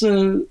use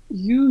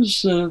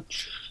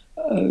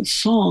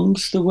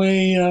songs the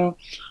way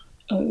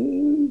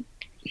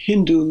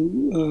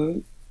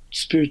Hindu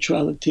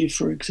spirituality,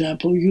 for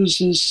example,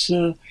 uses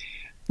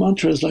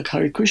mantras like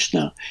Hare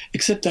Krishna,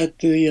 except that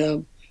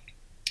the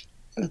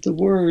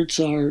words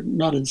are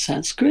not in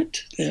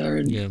Sanskrit, they are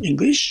in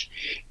English,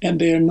 and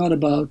they are not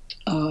about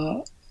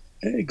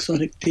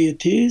exotic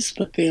deities,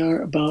 but they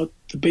are about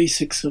the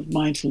basics of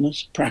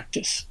mindfulness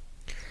practice.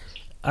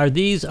 Are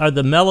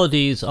the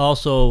melodies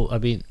also, I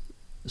mean,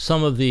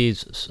 some of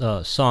these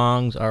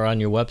songs are on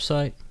your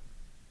website?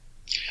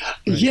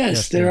 Right.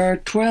 Yes, there are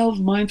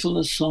 12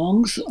 mindfulness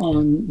songs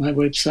on my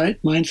website,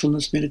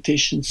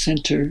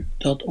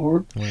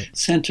 mindfulnessmeditationcenter.org. Right.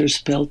 Center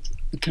spelled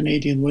the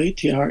Canadian way,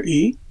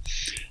 TRE.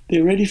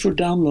 They're ready for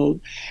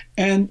download.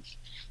 And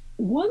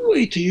one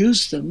way to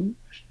use them,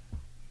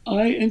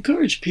 I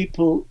encourage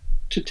people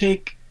to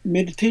take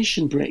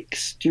meditation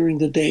breaks during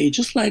the day,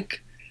 just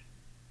like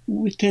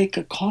we take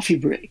a coffee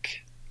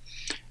break.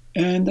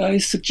 And I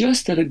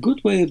suggest that a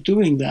good way of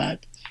doing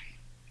that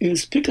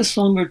is pick a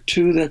song or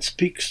two that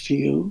speaks to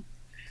you,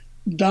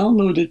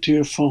 download it to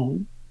your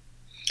phone,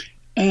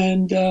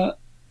 and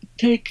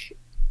take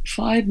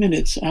 5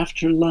 minutes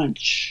after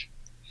lunch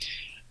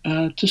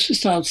to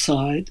sit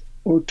outside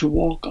or to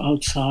walk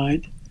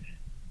outside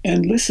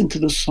and listen to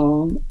the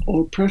song,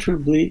 or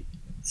preferably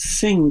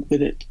sing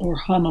with it or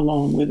hum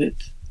along with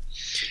it.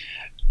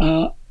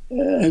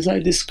 As I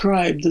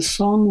described, the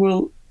song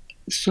will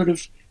sort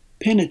of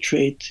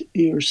penetrate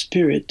your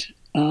spirit,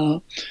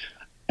 and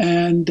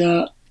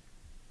the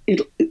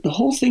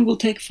whole thing will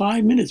take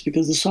 5 minutes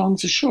because the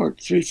songs are short,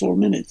 3-4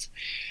 minutes.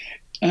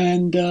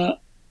 And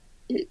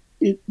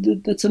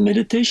that's a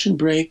meditation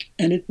break,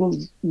 and it will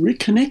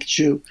reconnect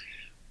you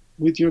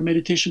with your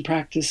meditation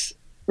practice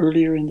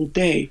earlier in the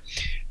day.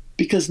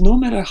 Because no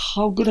matter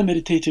how good a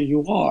meditator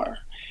you are,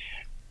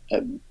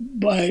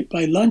 by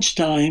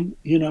lunchtime,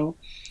 you know,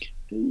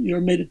 your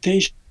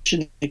meditation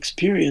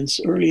experience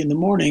early in the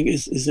morning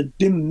is a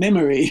dim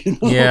memory. You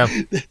know? Yeah.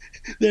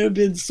 There have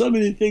been so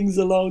many things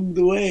along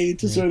the way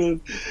to sort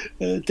of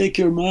take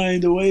your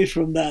mind away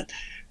from that.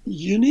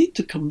 You need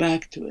to come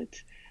back to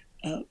it.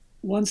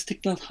 Once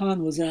Thich Nhat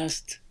Hanh was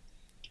asked,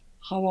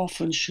 how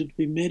often should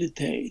we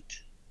meditate?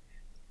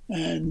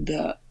 And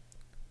to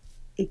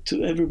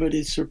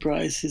everybody's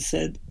surprise, he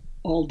said,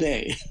 all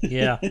day.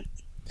 Yeah.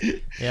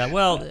 Yeah,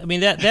 well, I mean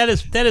that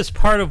is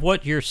part of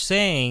what you're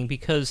saying,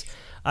 because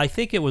I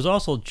think it was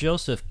also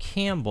Joseph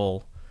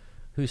Campbell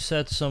who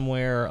said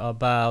somewhere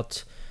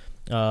about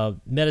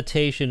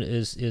meditation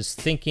is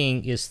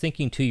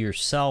thinking to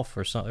yourself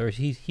or something, or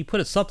he put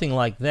it something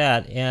like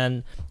that,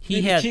 and he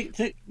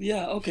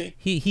yeah, okay.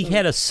 He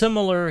had a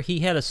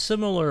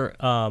similar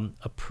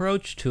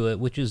approach to it,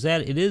 which is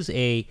that it is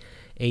a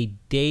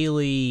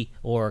daily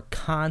or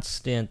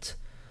constant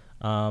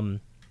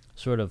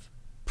sort of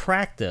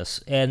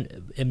practice,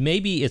 and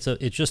maybe it's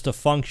just a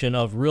function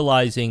of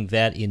realizing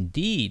that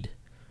indeed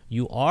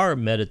you are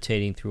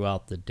meditating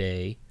throughout the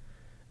day,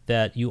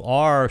 that you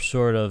are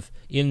sort of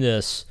in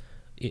this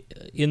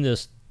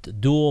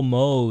dual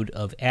mode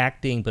of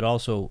acting, but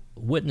also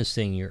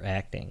witnessing your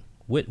acting,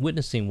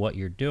 witnessing what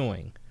you're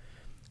doing.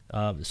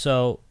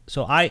 So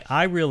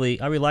I really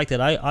like that.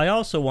 I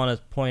also want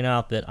to point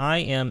out that I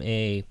am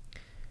a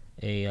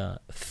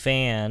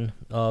fan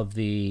of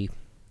the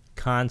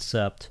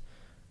concept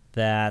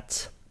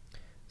that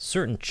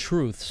certain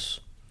truths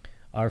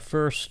are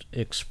first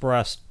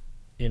expressed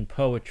in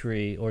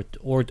poetry or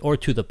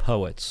to the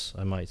poets,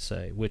 I might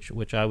say,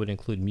 which I would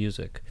include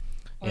music.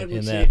 I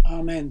would say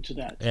amen to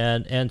that.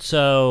 And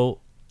so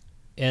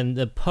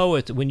the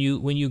poets, when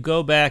you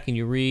go back and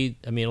you read,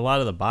 I mean, a lot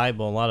of the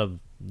Bible, a lot of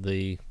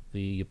the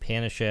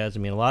Upanishads, I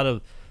mean, a lot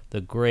of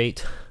the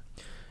great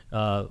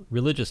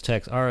religious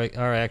texts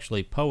are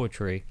actually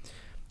poetry,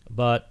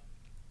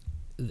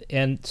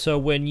 and so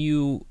when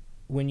you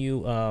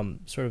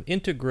sort of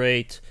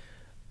integrate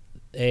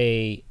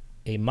a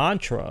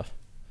mantra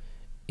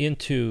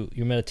into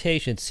your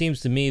meditation, it seems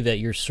to me that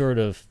you're sort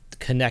of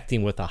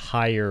connecting with a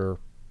higher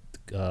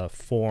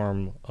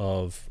form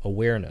of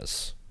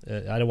awareness.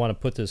 I don't want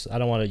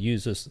to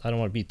use this. I don't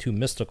want to be too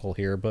mystical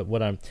here, but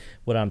what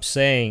I'm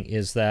saying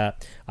is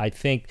that I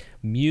think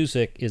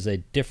music is a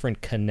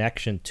different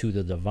connection to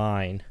the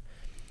divine,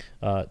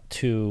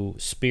 to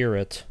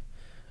spirit,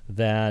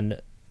 than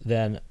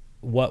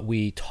what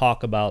we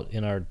talk about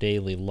in our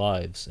daily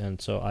lives. And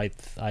so I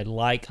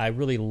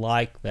really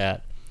like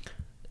that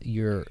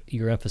your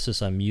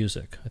emphasis on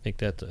music. I think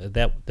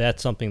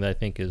that's something that I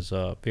think is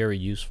very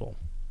useful.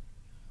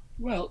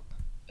 Well,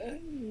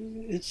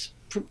 it's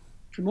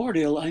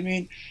primordial. I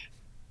mean,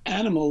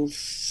 animals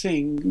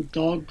sing,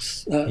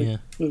 dogs,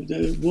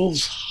 the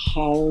wolves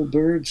howl,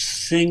 birds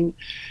sing,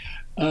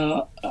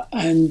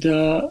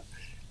 and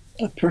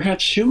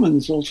perhaps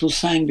humans also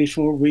sang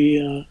before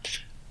we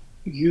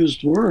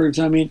used words.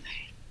 I mean,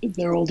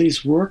 there are all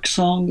these work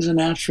songs in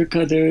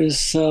Africa.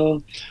 There's,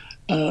 you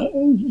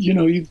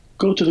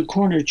go to the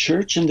corner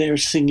church and they're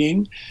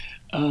singing.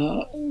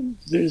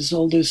 There's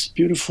all this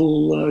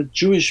beautiful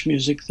Jewish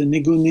music, the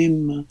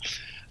nigunim,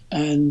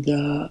 and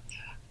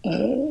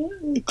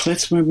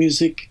klezmer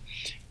music,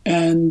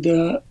 and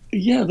the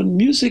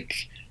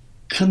music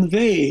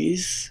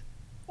conveys.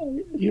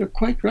 You're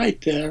quite right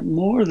there,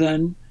 more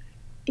than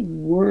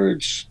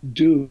words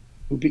do,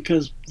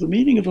 because the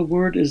meaning of a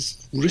word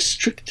is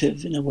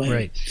restrictive in a way,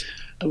 right.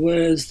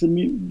 Whereas the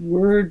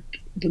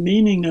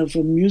meaning of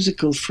a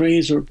musical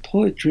phrase or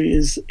poetry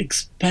is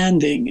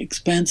expanding,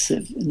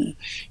 expansive.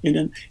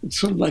 It's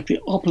sort of like the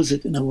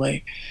opposite in a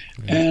way.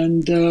 Mm-hmm.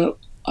 And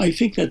I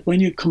think that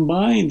when you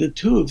combine the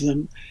two of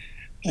them,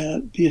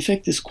 the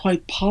effect is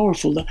quite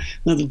powerful. Now,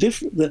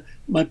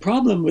 my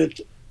problem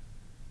with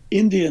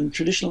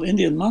traditional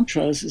Indian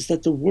mantras is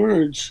that the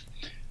words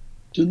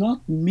do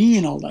not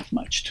mean all that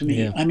much to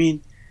me. Yeah. I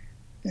mean,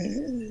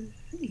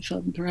 if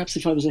I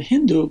was a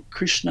Hindu,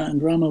 Krishna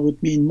and Rama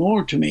would mean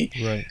more to me.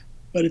 Right.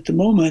 But at the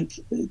moment,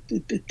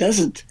 it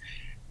doesn't.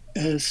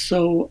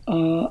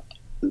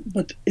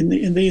 But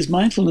in these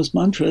mindfulness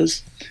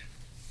mantras,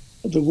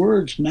 the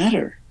words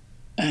matter,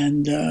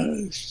 and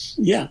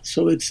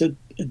so it's a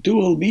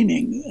dual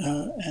meaning,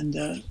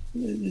 and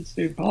it's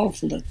very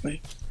powerful that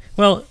way.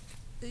 Well,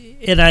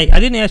 and I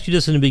didn't ask you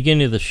this in the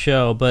beginning of the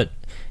show, but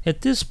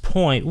at this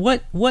point,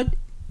 what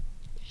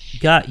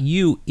got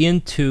you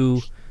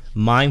into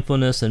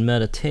mindfulness and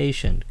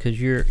meditation? Because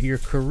your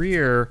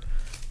career,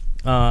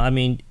 I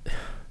mean,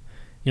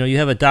 you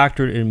have a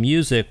doctorate in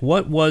music.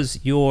 What was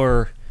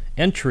your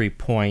entry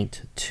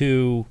point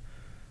to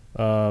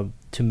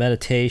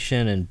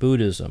meditation and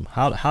Buddhism?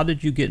 How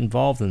did you get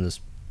involved in this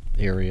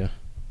area?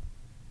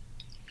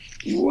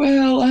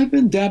 Well, I've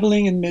been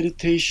dabbling in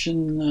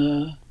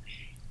meditation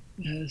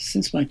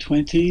since my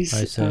 20s.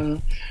 I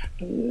see.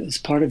 As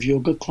part of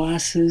yoga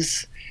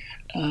classes.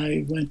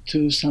 I went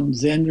to some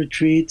Zen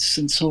retreats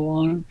and so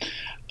on.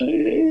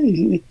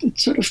 It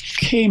sort of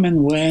came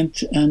and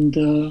went,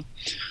 and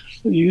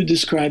you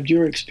described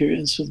your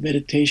experience with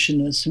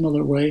meditation in a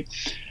similar way.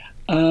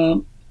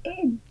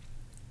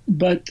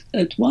 But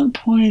at one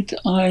point,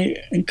 I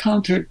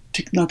encountered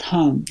Thich Nhat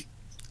Hanh,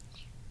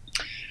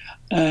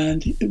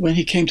 and when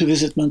he came to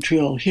visit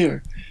Montreal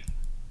here.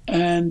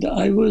 And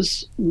I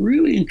was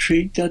really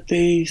intrigued that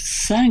they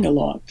sang a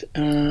lot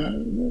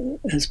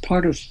as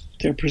part of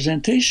their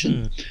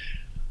presentation.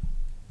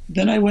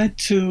 Then I went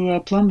to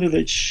Plum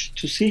Village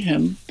to see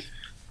him,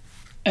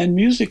 and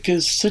music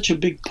is such a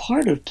big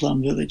part of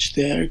Plum Village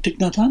there. Thich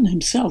Nhat Hanh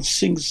himself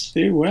sings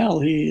very well.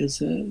 He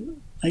has a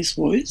nice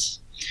voice.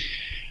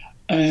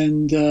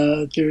 And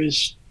there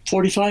is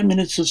 45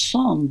 minutes of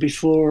song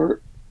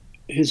before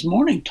his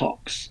morning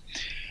talks.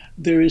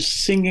 There is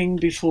singing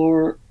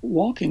before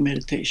walking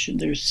meditation.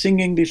 There's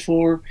singing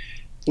before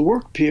the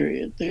work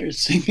period. There's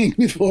singing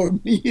before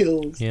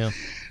meals. Yeah.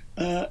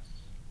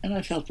 And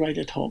I felt right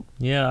at home.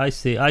 Yeah, I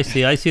see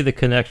the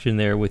connection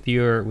there with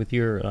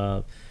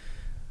your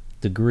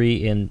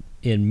degree in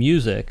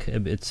music.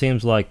 It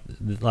seems like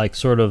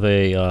sort of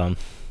a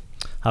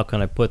how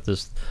can I put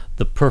this,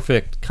 the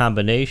perfect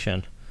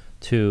combination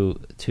to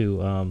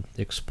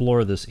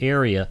explore this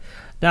area.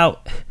 Now,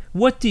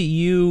 what do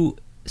you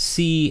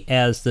see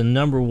as the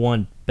number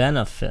one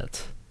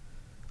benefit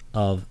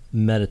of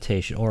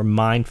meditation or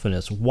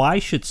mindfulness? Why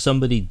should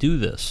somebody do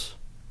this?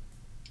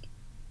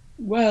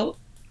 Well,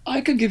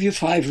 I could give you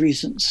 5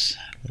 reasons.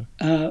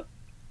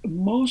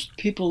 Most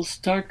people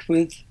start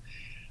with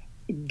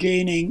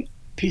gaining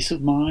peace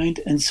of mind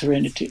and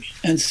serenity.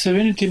 And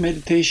serenity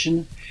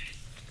meditation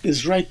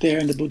is right there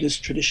in the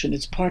Buddhist tradition.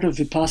 It's part of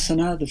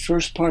Vipassana. The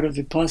first part of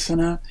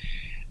Vipassana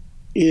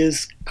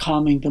is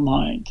calming the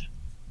mind.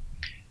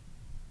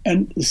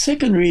 And the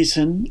second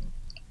reason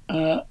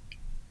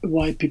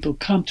why people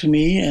come to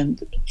me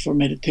and for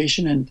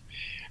meditation and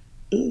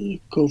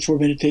go for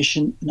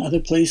meditation in other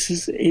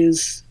places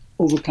is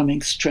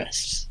overcoming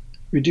stress,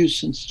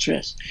 reducing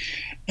stress.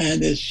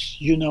 And as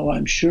you know,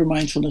 I'm sure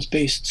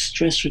mindfulness-based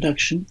stress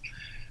reduction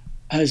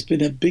has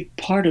been a big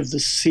part of the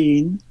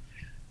scene.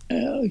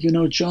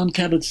 John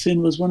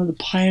Kabat-Zinn was one of the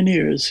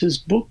pioneers. His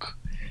book,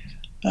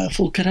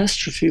 Full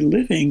Catastrophe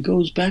Living,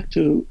 goes back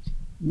to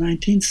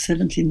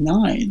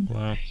 1979.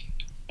 Wow.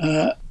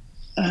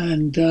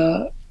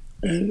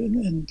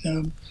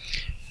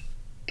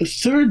 The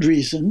third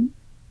reason,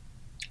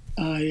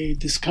 I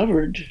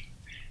discovered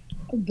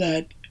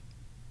that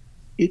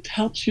it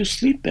helps you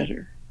sleep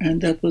better.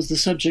 And that was the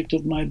subject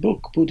of my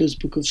book, Buddha's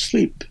Book of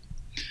Sleep.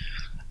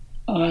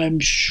 I'm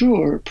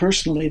sure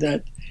personally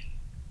that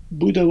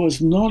Buddha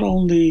was not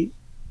only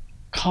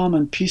calm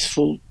and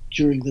peaceful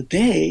during the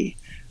day,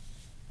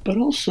 but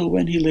also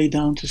when he lay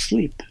down to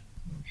sleep.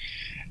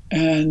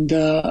 And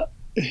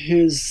he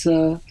was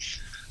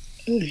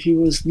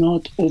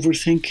not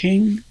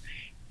overthinking.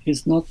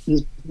 His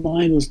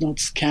mind was not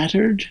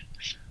scattered,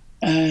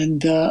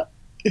 and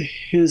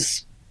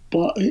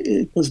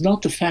it was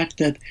not the fact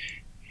that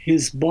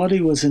his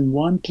body was in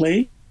one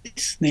place,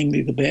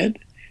 namely the bed,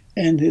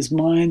 and his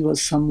mind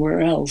was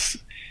somewhere else,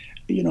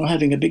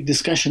 having a big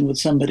discussion with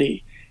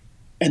somebody,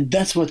 and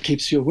that's what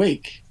keeps you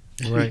awake.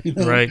 Right,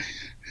 right.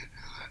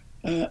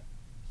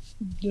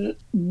 The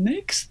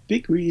next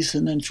big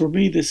reason, and for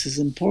me this is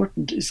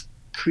important, is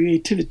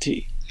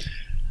creativity.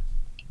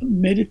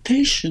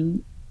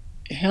 Meditation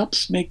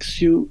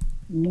makes you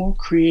more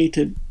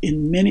creative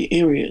in many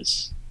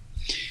areas.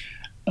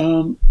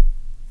 In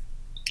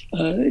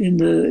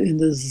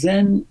the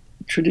Zen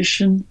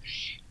tradition,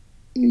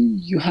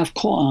 you have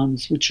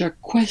koans, which are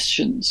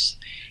questions.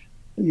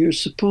 You're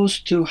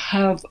supposed to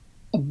have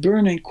a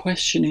burning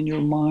question in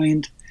your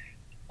mind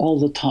all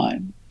the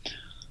time.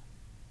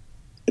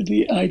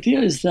 The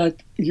idea is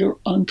that your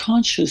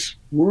unconscious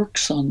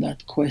works on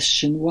that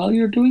question while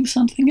you're doing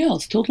something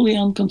else, totally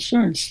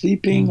unconcerned,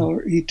 sleeping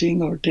or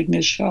eating or taking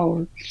a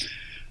shower.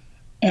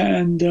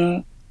 And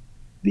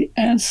the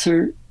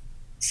answer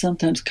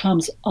sometimes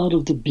comes out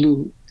of the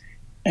blue.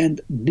 And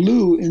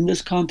blue in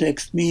this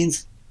context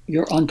means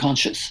you're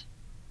unconscious.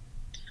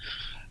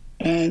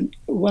 And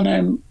when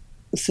I'm,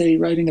 say,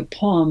 writing a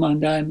poem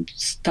and I'm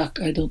stuck,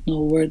 I don't know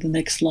where the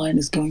next line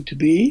is going to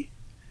be,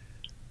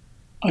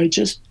 I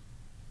just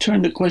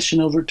turn the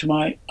question over to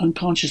my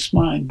unconscious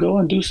mind, go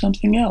and do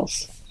something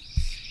else.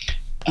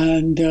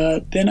 And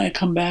then I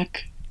come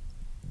back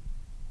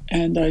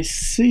and I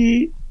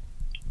see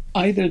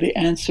either the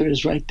answer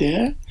is right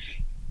there,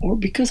 or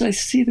because I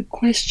see the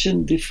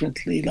question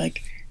differently,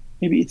 like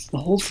maybe it's the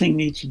whole thing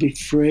needs to be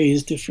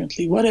phrased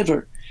differently,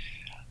 whatever.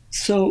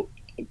 So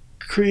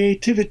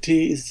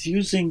creativity is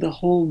using the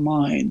whole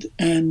mind,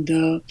 and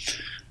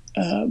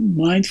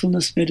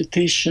mindfulness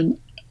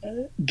meditation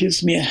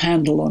gives me a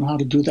handle on how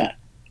to do that.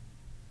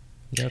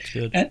 That's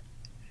good.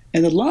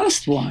 And the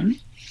last one,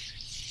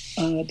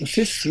 the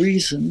fifth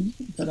reason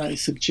that I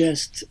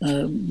suggest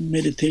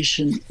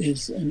meditation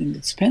is an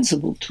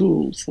indispensable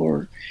tool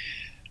for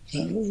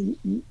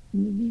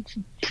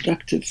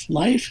productive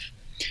life,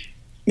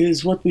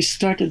 is what we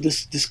started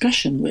this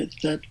discussion with,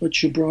 that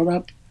what you brought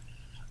up,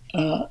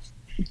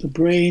 the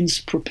brain's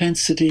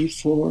propensity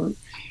for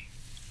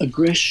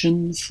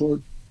aggression,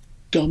 for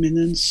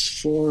dominance,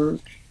 for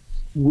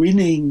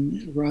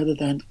winning rather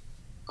than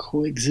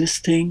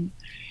coexisting.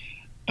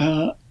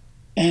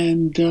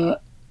 And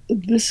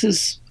this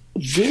is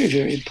very,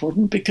 very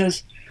important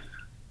because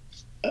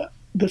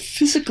the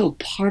physical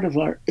part of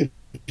our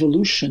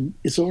evolution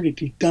is already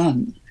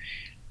begun.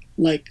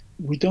 Like,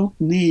 we don't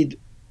need,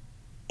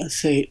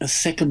 say, a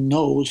second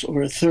nose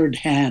or a third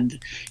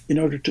hand in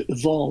order to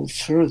evolve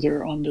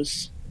further on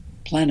this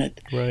planet.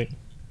 Right.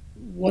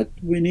 What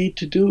we need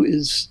to do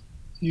is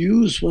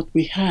use what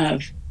we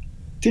have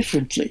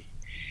differently.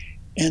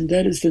 And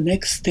that is the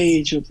next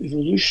stage of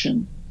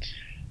evolution.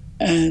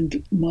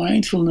 And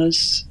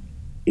mindfulness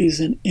is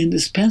an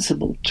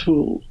indispensable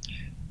tool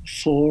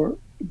for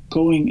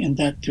going in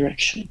that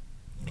direction.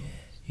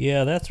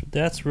 Yeah,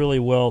 that's really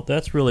well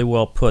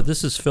put.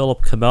 This is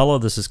Philip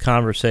Comella. This is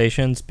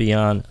Conversations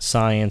Beyond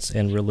Science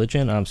and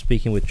Religion. I'm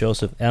speaking with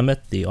Joseph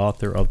Emmett, the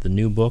author of the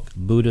new book,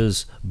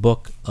 Buddha's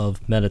Book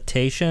of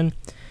Meditation,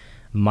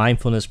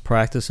 Mindfulness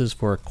Practices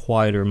for a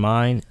Quieter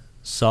Mind,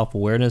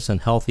 Self-Awareness,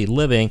 and Healthy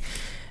Living.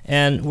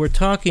 And we're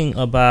talking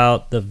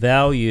about the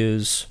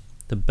values,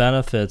 the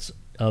benefits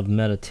of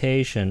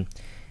meditation.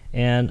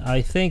 And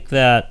I think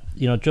that,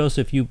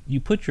 Joseph, you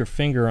put your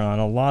finger on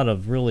a lot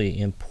of really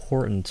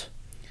important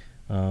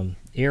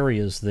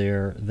areas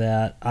there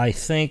that I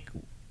think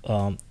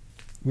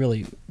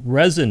really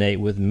resonate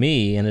with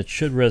me, and it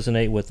should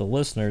resonate with the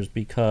listeners,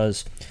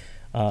 because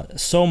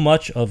so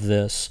much of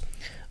this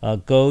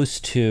goes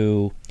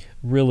to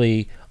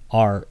really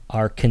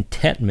our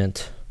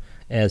contentment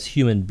as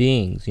human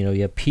beings. You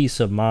have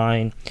peace of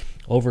mind,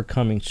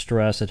 overcoming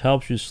stress. It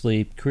helps you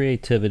sleep,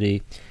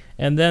 creativity,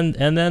 and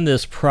then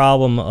this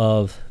problem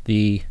of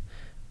the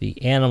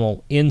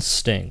animal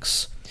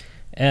instincts.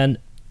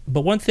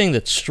 But one thing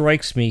that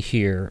strikes me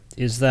here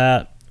is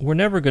that we're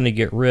never going to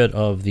get rid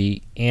of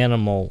the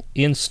animal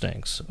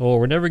instincts, or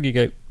we're never going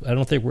to get. I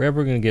don't think we're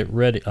ever going to get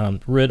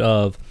rid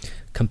of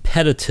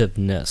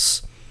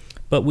competitiveness,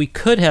 but we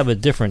could have a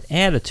different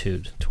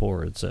attitude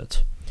towards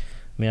it.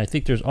 I mean, I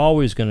think there's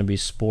always going to be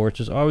sports.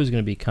 There's always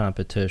going to be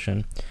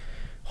competition.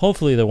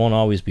 Hopefully, there won't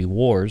always be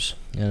wars,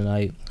 and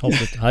I hope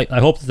that I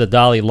hope that the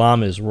Dalai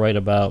Lama is right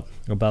about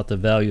the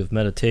value of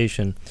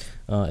meditation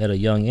at a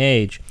young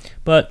age.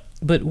 But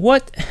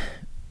what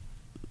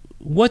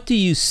do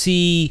you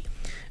see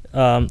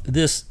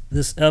this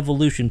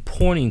evolution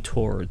pointing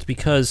towards?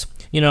 Because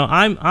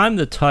I'm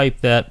the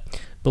type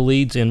that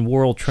believes in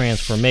world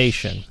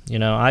transformation.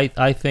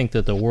 I think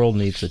that the world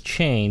needs a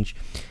change,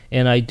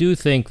 and I do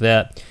think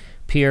that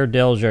Pierre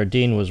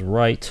Teilhard was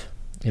right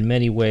in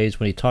many ways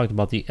when he talked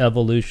about the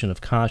evolution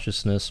of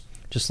consciousness,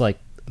 just like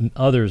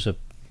others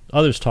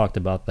talked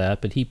about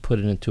that, but he put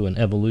it into an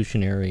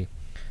evolutionary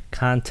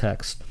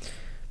context.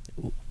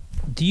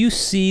 Do you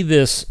see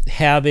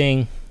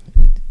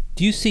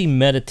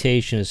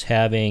meditation as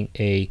having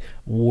a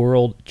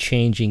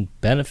world-changing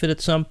benefit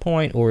at some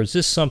point, or is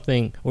this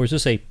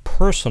a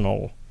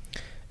personal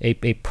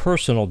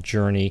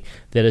journey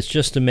that is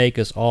just to make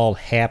us all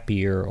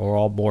happier or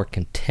all more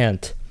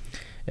content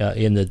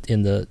in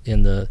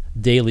the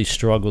daily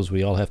struggles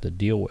we all have to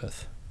deal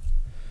with?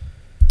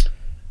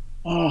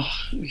 Oh,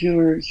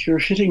 you're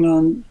hitting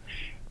on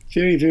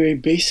very, very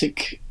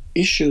basic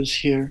issues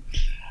here.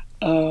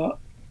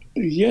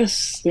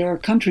 Yes, there are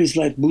countries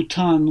like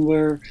Bhutan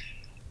where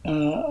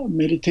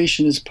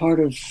meditation is part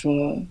of,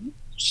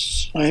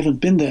 I haven't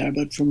been there,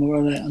 but from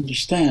what I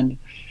understand,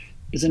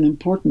 is an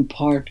important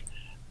part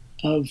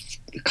of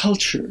the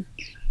culture.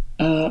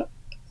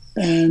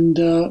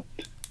 And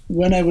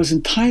when I was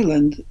in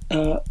Thailand,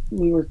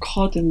 we were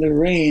caught in the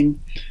rain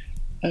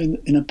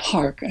in a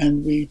park,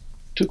 and we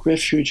took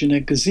refuge in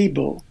a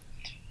gazebo.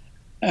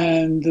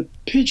 And the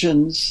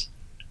pigeons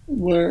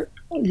were,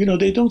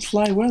 they don't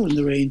fly well in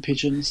the rain,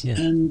 pigeons. Yeah.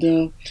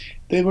 And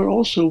they were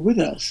also with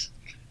us.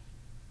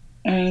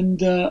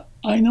 And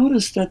I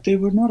noticed that they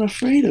were not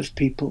afraid of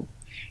people.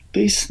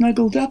 They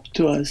snuggled up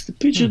to us. The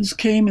pigeons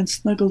came and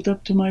snuggled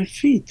up to my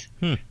feet.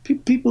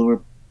 People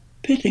were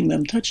petting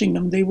them, touching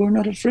them. They were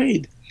not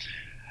afraid.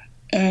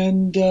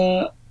 And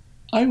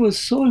I was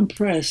so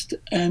impressed.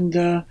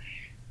 And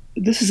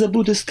this is a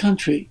Buddhist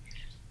country.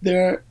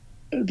 There are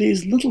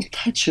these little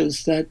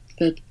touches that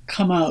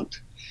come out.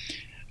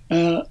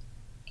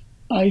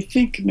 I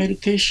think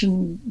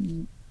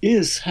meditation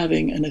is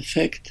having an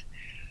effect,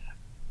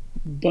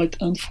 but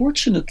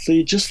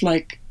unfortunately, just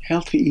like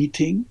healthy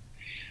eating,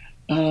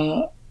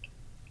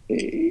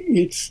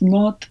 it's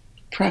not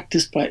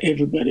practiced by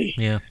everybody.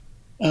 Yeah.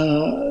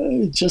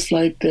 Just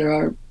like there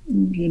are,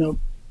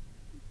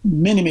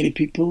 many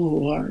people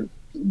who are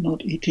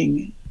not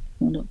eating,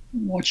 not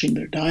watching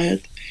their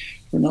diet,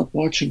 or not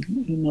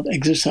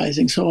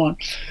exercising, so on.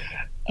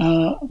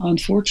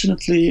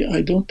 Unfortunately,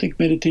 I don't think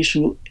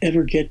meditation will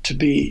ever get to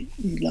be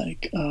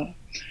like a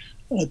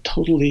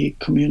totally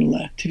communal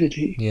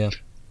activity. Yeah.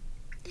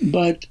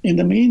 But in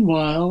the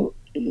meanwhile,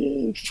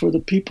 for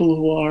the people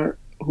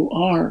who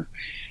are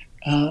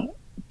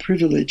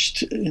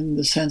privileged in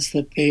the sense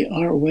that they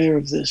are aware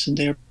of this and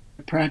they're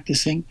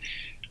practicing,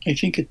 I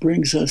think it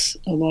brings us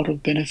a lot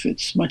of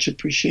benefits, much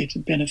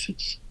appreciated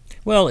benefits.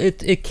 Well,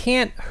 it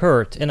can't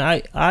hurt, and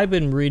I've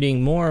been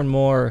reading more and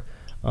more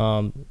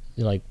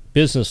like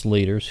business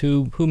leaders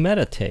who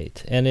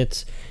meditate, and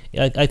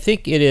I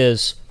think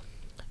it's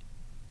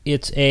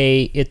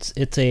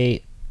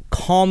a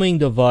calming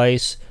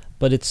device,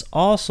 but it's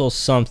also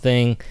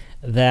something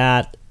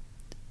that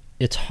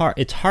it's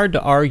hard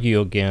to argue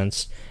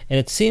against, and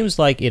it seems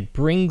like it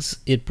brings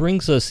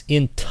us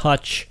in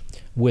touch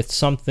with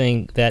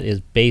something that is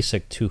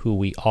basic to who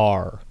we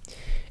are,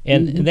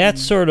 and that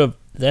sort of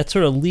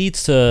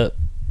leads to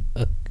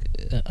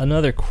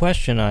another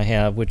question I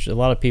have, which a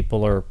lot of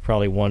people are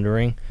probably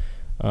wondering,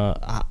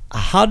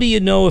 how do you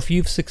know if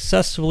you've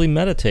successfully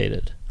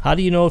meditated? How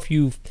do you know if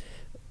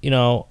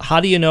how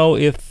do you know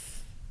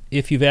if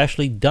you've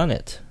actually done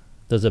it?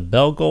 Does a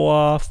bell go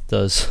off?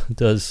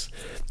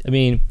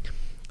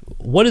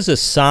 What is a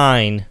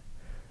sign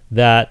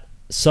that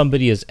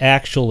somebody has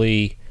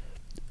actually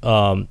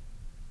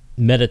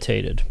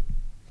meditated?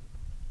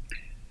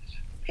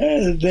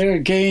 There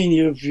again,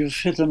 you've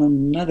hit on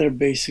another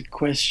basic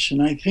question.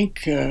 I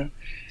think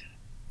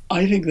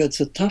that's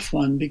a tough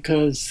one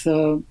because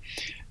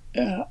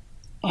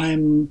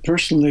I'm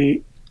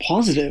personally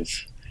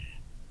positive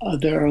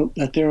there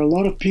are a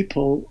lot of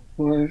people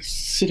who are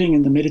sitting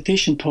in the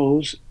meditation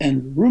pose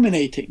and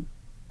ruminating.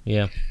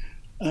 Yeah.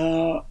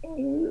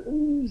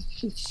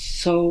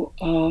 So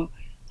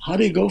how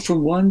do you go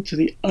from one to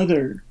the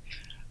other?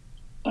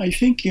 I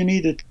think you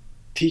need a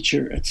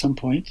teacher at some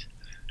point.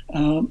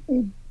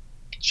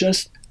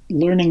 Just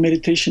learning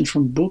meditation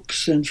from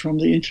books and from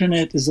the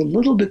internet is a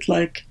little bit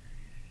like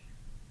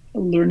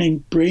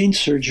learning brain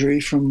surgery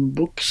from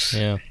books.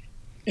 Yeah.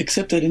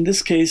 Except that in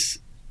this case,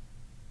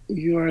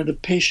 you are the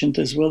patient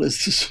as well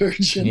as the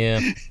surgeon. Yeah.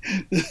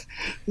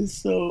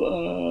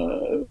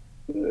 So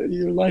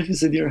your life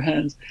is in your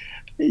hands.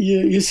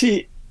 You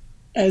see,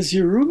 as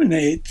you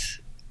ruminate,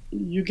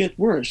 you get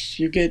worse.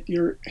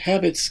 Your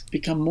habits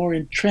become more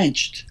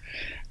entrenched.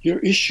 Your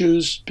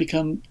issues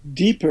become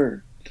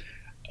deeper.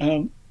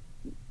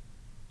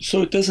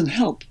 So it doesn't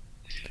help.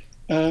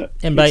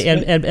 And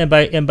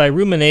by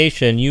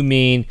rumination, you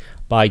mean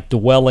by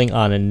dwelling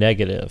on a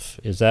negative.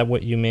 Is that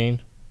what you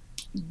mean?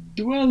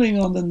 Dwelling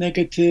on the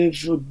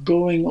negative,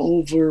 going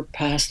over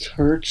past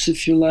hurts,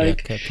 if you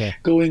like, okay.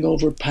 Going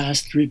over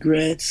past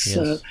regrets,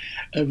 Yes.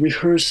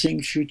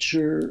 Rehearsing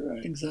future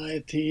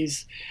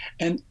anxieties.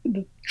 And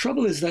the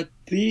trouble is that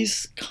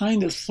these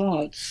kind of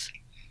thoughts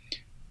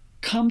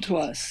come to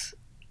us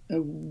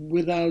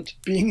without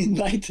being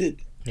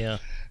invited. Yeah.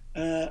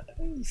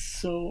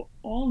 So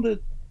all the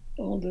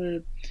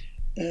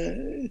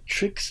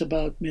tricks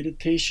about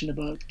meditation,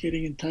 about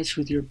getting in touch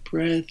with your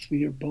breath, with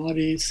your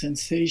body,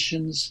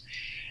 sensations,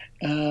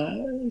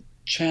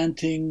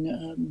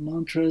 chanting,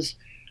 mantras,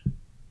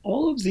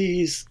 all of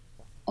these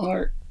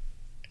are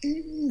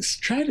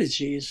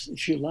strategies,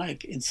 if you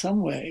like, in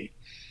some way,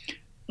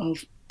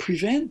 of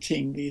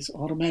preventing these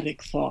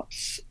automatic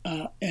thoughts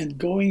and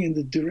going in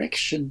the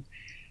direction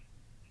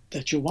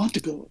that you want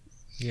to go.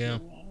 Yeah.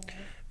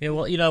 Yeah.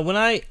 Well, when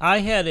I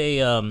had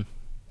a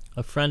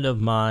friend of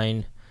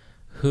mine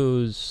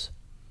whose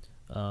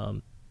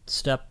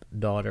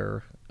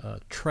stepdaughter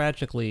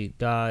tragically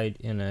died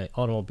in an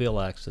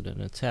automobile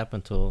accident. It's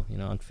happened to,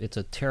 it's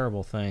a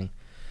terrible thing.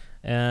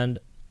 And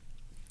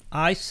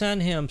I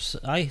sent him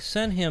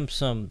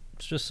some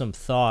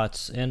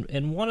thoughts,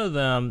 and one of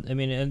them,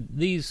 and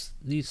these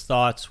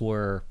thoughts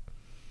were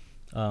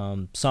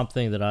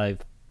something that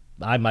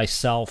I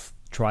myself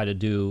try to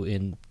do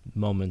in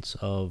moments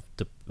of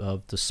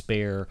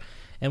despair.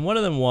 And one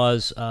of them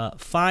was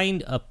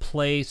find a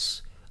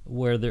place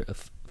where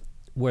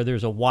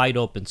there's a wide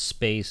open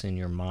space in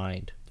your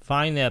mind.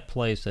 Find that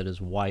place that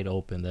is wide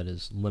open, that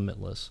is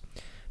limitless.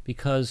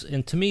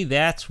 And to me,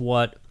 that's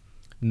what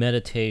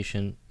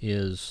meditation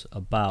is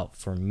about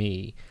for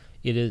me.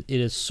 It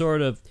is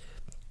sort of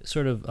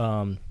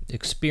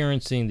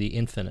experiencing the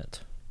infinite,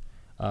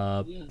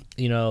 the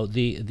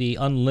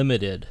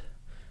unlimited,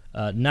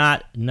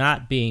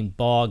 not being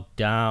bogged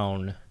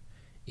down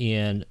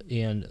in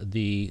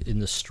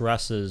the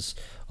stresses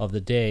of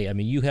the day. I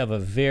mean, you have a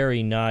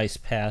very nice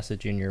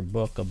passage in your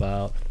book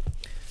about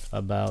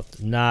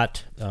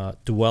not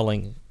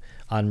dwelling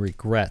on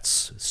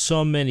regrets.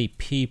 So many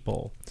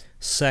people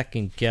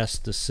second guess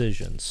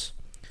decisions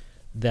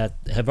that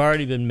have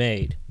already been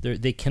made.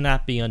 They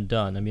cannot be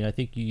undone. I mean, I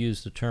think you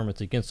used the term,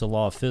 it's against the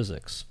law of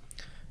physics.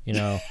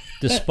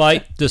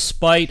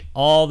 Despite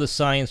all the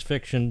science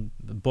fiction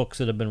books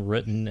that have been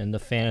written and the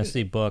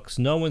fantasy books,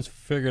 no one's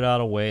figured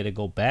out a way to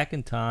go back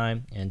in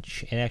time and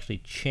actually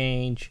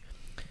change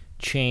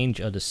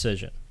a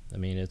decision. I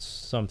mean, it's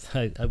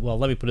something. Well,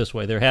 let me put it this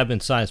way: there have been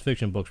science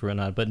fiction books written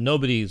on it, but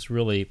nobody's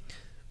really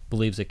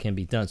believes it can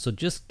be done. So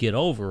just get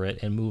over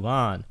it and move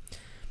on.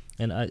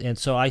 And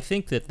so I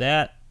think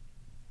that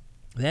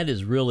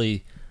is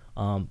really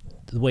the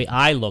way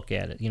I look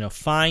at it.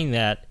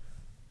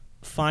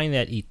 Find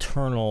that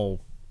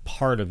eternal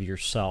part of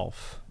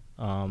yourself.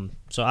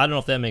 So I don't know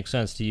if that makes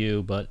sense to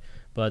you, but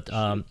that's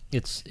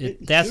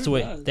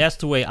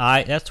the way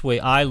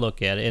I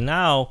look at it. And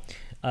now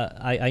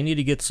I need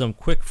to get some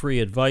quick free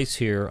advice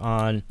here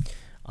on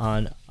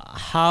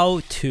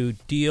how to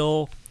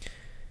deal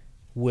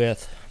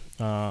with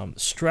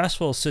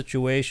stressful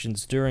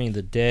situations during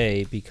the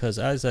day, because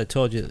as I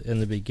told you in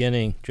the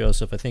beginning,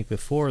 Joseph, I think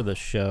before the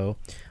show,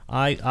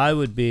 I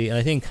would be, and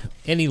I think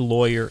any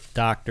lawyer,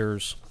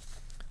 doctors,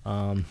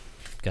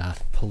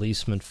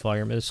 policemen,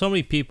 firemen, there's so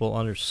many people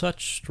under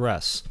such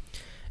stress,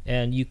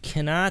 and you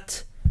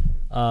cannot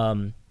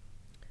run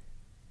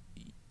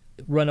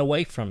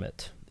away from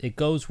it. It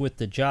goes with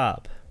the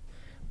job.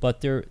 but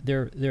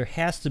there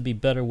has to be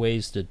better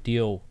ways to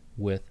deal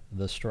with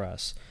the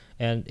stress.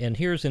 And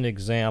here's an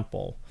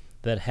example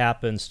that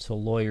happens to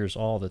lawyers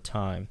all the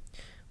time,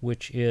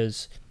 which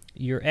is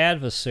your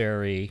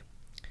adversary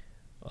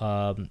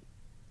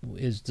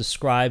is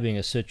describing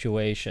a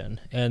situation,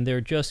 and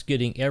they're just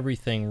getting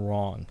everything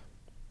wrong.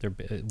 They're,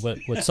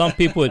 what some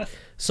people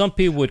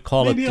would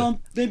call maybe on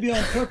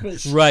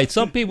purpose. Right.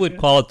 Some people would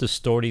call it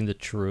distorting the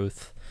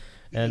truth,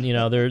 and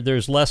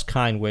there's less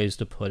kind ways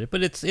to put it,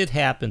 but it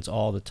happens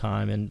all the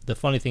time. And the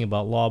funny thing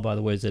about law, by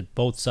the way, is that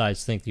both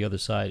sides think the other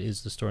side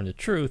is distorting the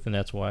truth, and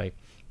that's why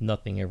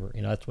nothing ever.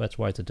 That's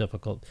why it's a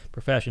difficult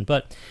profession.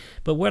 But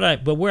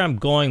where I'm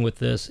going with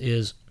this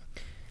is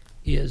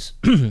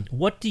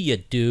what do you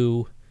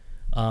do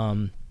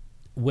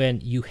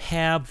when you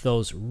have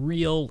those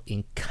real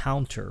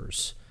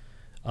encounters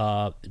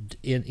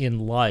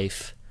in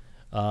life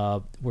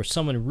where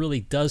someone really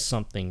does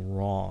something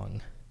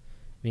wrong?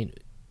 I mean,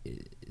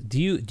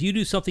 do you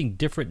do something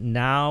different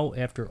now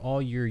after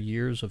all your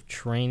years of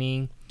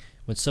training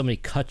when somebody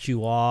cuts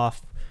you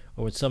off,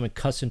 or when someone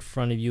cuts in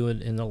front of you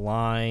in the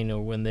line,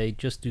 or when they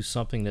just do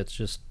something that's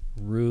just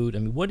rude? I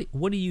mean,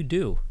 what do you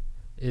do?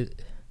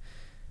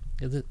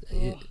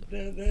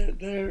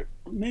 There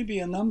may be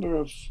a number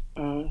of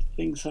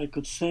things I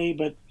could say,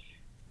 but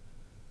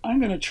I'm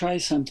going to try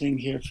something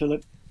here,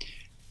 Philip.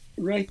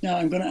 Right now,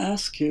 I'm going to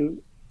ask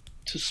you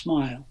to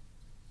smile.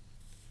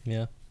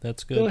 Yeah,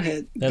 that's good. Go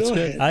ahead. That's Go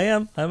good. ahead. I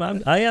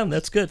am.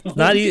 That's good.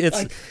 Not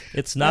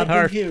it's not I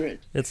hard. can hear it.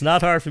 It's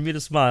not hard for me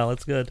to smile.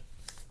 It's good.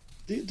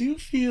 Do you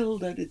feel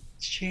that it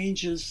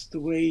changes the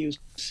way you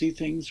see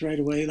things right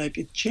away? Like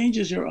it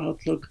changes your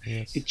outlook.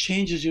 Yes. It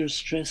changes your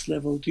stress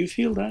level. Do you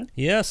feel that?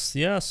 Yes.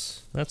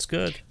 That's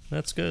good.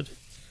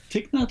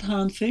 Thich Nhat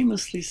Hanh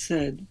famously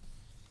said,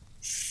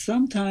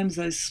 "Sometimes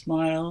I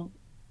smile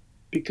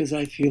because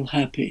I feel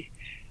happy,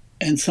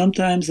 and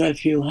sometimes I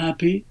feel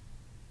happy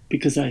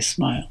because I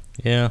smile."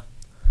 Yeah.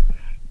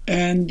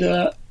 And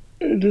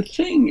the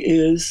thing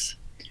is,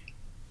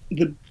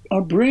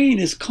 our brain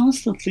is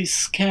constantly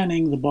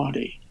scanning the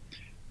body.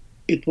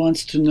 It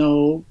wants to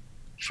know,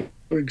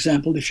 for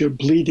example, if you're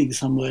bleeding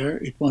somewhere.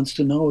 It wants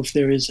to know if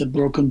there is a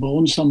broken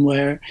bone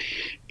somewhere.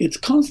 It's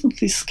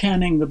constantly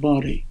scanning the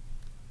body.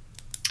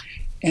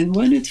 And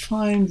when it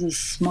finds a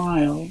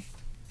smile,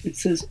 it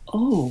says,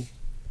 "Oh,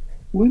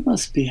 we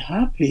must be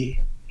happy."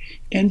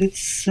 And it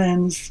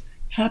sends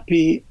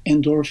happy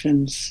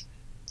endorphins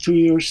through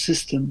your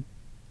system.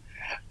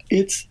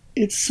 It's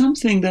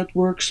something that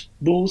works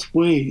both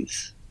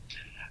ways.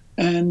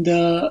 And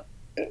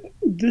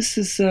this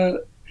is, I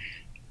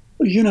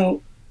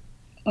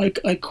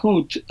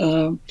quote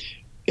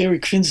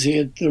Eric Finzi,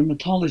 a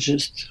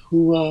dermatologist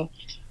who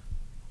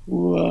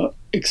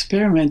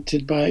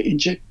experimented by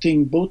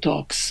injecting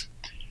Botox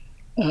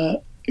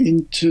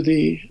into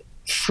the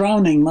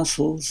frowning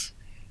muscles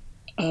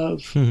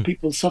of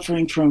people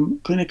suffering from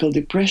clinical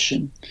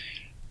depression.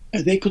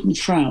 They couldn't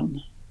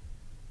frown.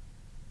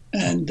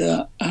 And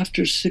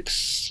after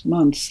 6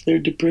 months, their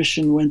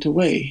depression went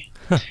away.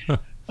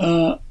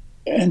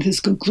 And his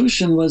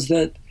conclusion was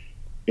that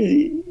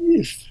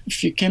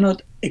if you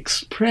cannot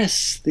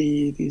express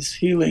these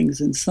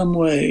feelings in some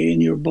way in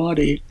your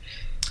body,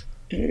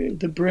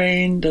 the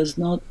brain does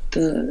not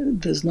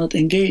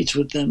engage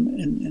with them.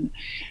 And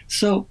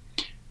so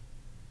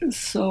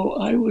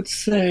I would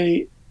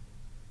say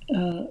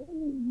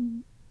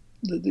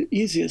the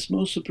easiest,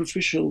 most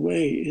superficial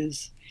way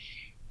is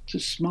to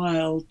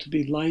smile, to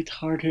be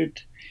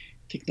lighthearted.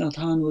 Thich Nhat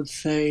Hanh would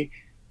say,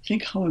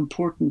 think how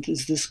important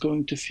is this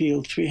going to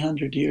feel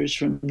 300 years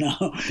from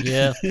now?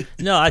 Yeah.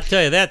 No, I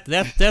tell you,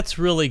 that's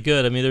really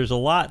good. I mean, there's a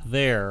lot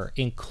there,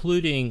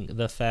 including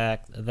the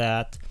fact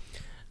that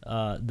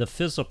the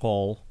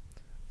physical,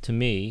 to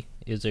me,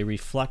 is a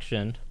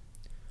reflection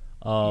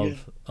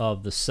of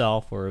the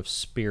self or of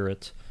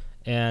spirit.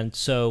 And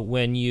so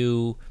when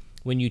you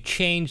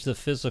change the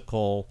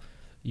physical,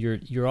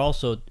 you're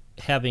also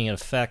having an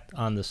effect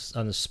on the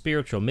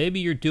spiritual. Maybe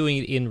you're doing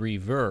it in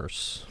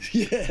reverse,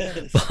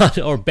 yes,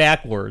 or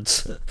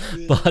backwards,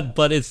 yeah.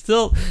 but it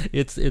still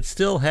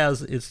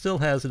has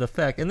an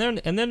effect. And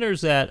then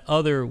there's that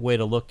other way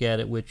to look at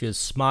it, which is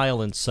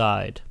smile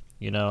inside.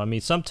 I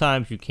mean,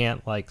 sometimes you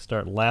can't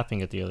start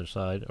laughing at the other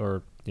side,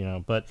 or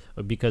but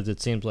because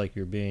it seems like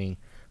you're being,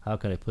 how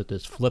can I put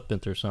this,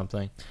 flippant or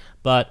something.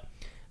 But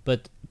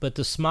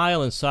the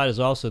smile inside is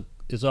also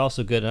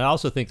good, and I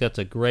also think that's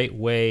a great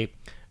way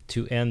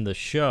to end the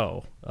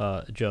show,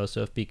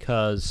 Joseph,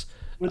 because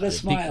with a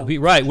smile,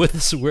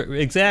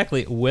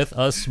 exactly with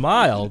a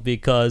smile,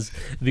 because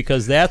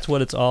that's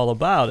what it's all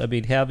about. I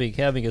mean,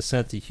 having a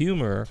sense of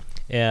humor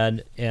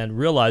and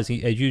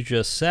realizing, as you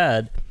just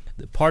said,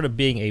 that part of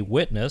being a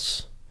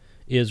witness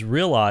is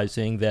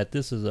realizing that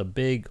this is a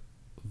big,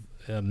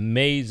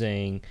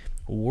 amazing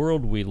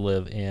world we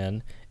live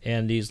in,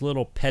 and these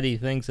little petty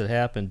things that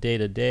happen day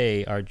to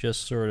day are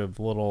just sort of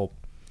little.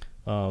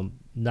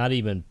 Not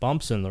even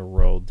bumps in the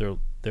road.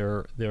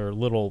 They're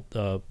little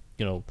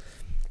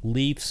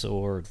leaves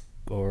or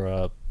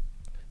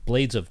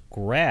blades of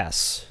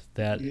grass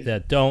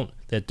that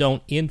that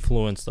don't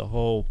influence the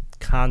whole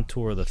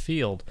contour of the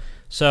field.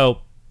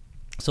 So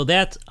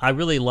that, I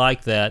really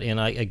like that, and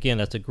again,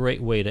 that's a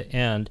great way to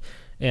end.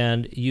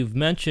 And you've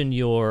mentioned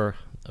your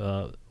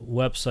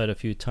website a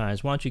few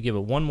times. Why don't you give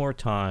it one more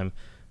time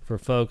for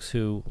folks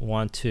who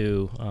want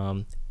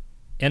to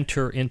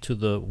enter into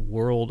the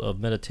world of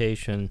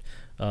meditation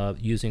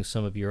using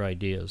some of your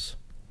ideas?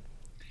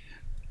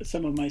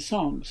 Some of my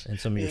songs. And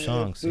some of your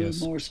songs,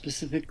 yes. More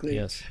specifically.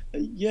 Yes.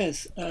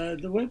 Yes. The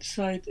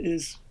website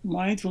is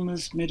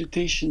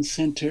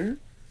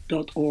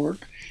mindfulnessmeditationcenter.org,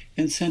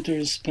 and center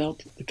is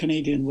spelled the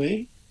Canadian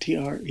way,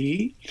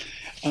 TRE.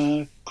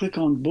 Click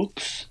on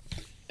books,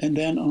 and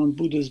then on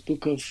Buddha's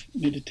Book of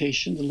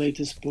Meditation, the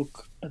latest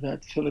book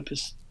that Philip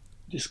is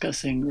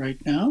discussing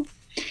right now.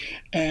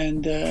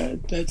 And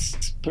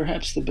that's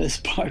perhaps the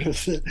best part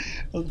of the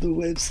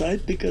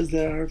website, because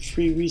there are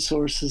free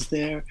resources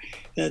there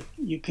that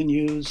you can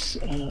use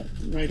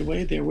right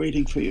away. They're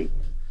waiting for you.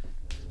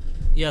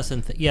 Yes,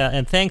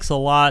 and thanks a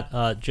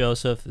lot,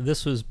 Joseph.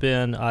 This has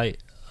been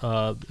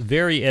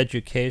very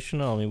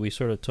educational. I mean, we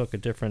sort of took a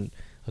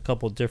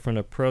couple different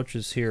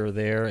approaches here or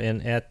there,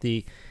 and at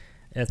the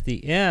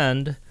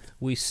end,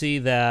 we see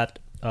that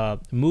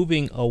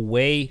moving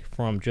away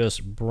from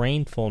just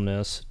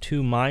brainfulness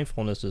to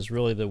mindfulness is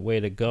really the way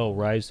to go,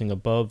 rising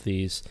above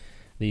these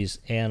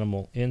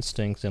animal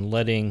instincts and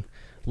letting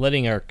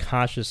our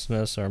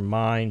consciousness, our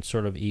mind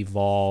sort of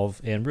evolve.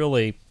 And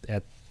really,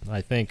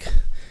 I think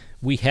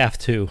we have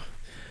to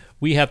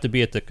be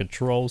at the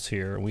controls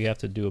here. We have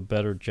to do a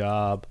better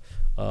job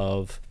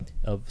of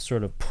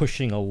sort of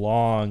pushing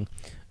along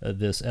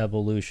this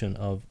evolution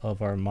of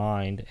our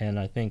mind. And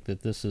I think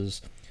that this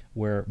is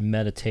where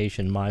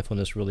meditation,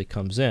 mindfulness really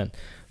comes in.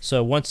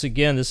 So once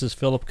again, this is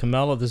Philip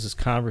Comella. This is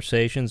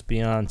Conversations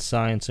Beyond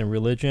Science and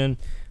Religion.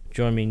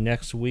 Join me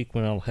next week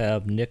when I'll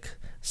have Nick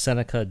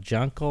Seneca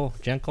Jenkel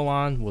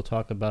on. We'll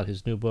talk about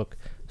his new book,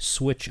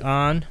 Switch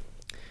On.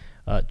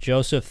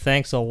 Joseph,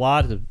 thanks a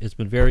lot. It's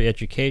been very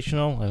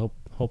educational. I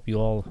hope you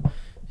all,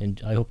 and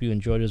I hope you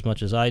enjoyed it as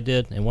much as I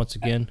did. And once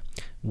again,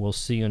 we'll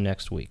see you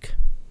next week.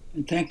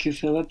 And thank you,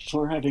 Philip,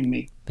 for having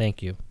me.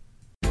 Thank you.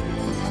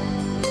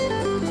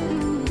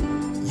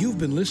 You've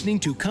been listening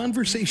to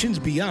Conversations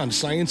Beyond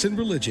Science and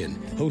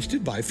Religion,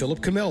 hosted by Philip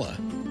Comella.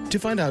 To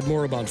find out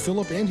more about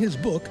Philip and his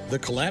book, The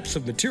Collapse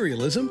of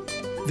Materialism,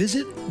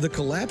 visit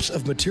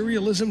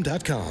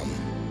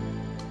thecollapseofmaterialism.com.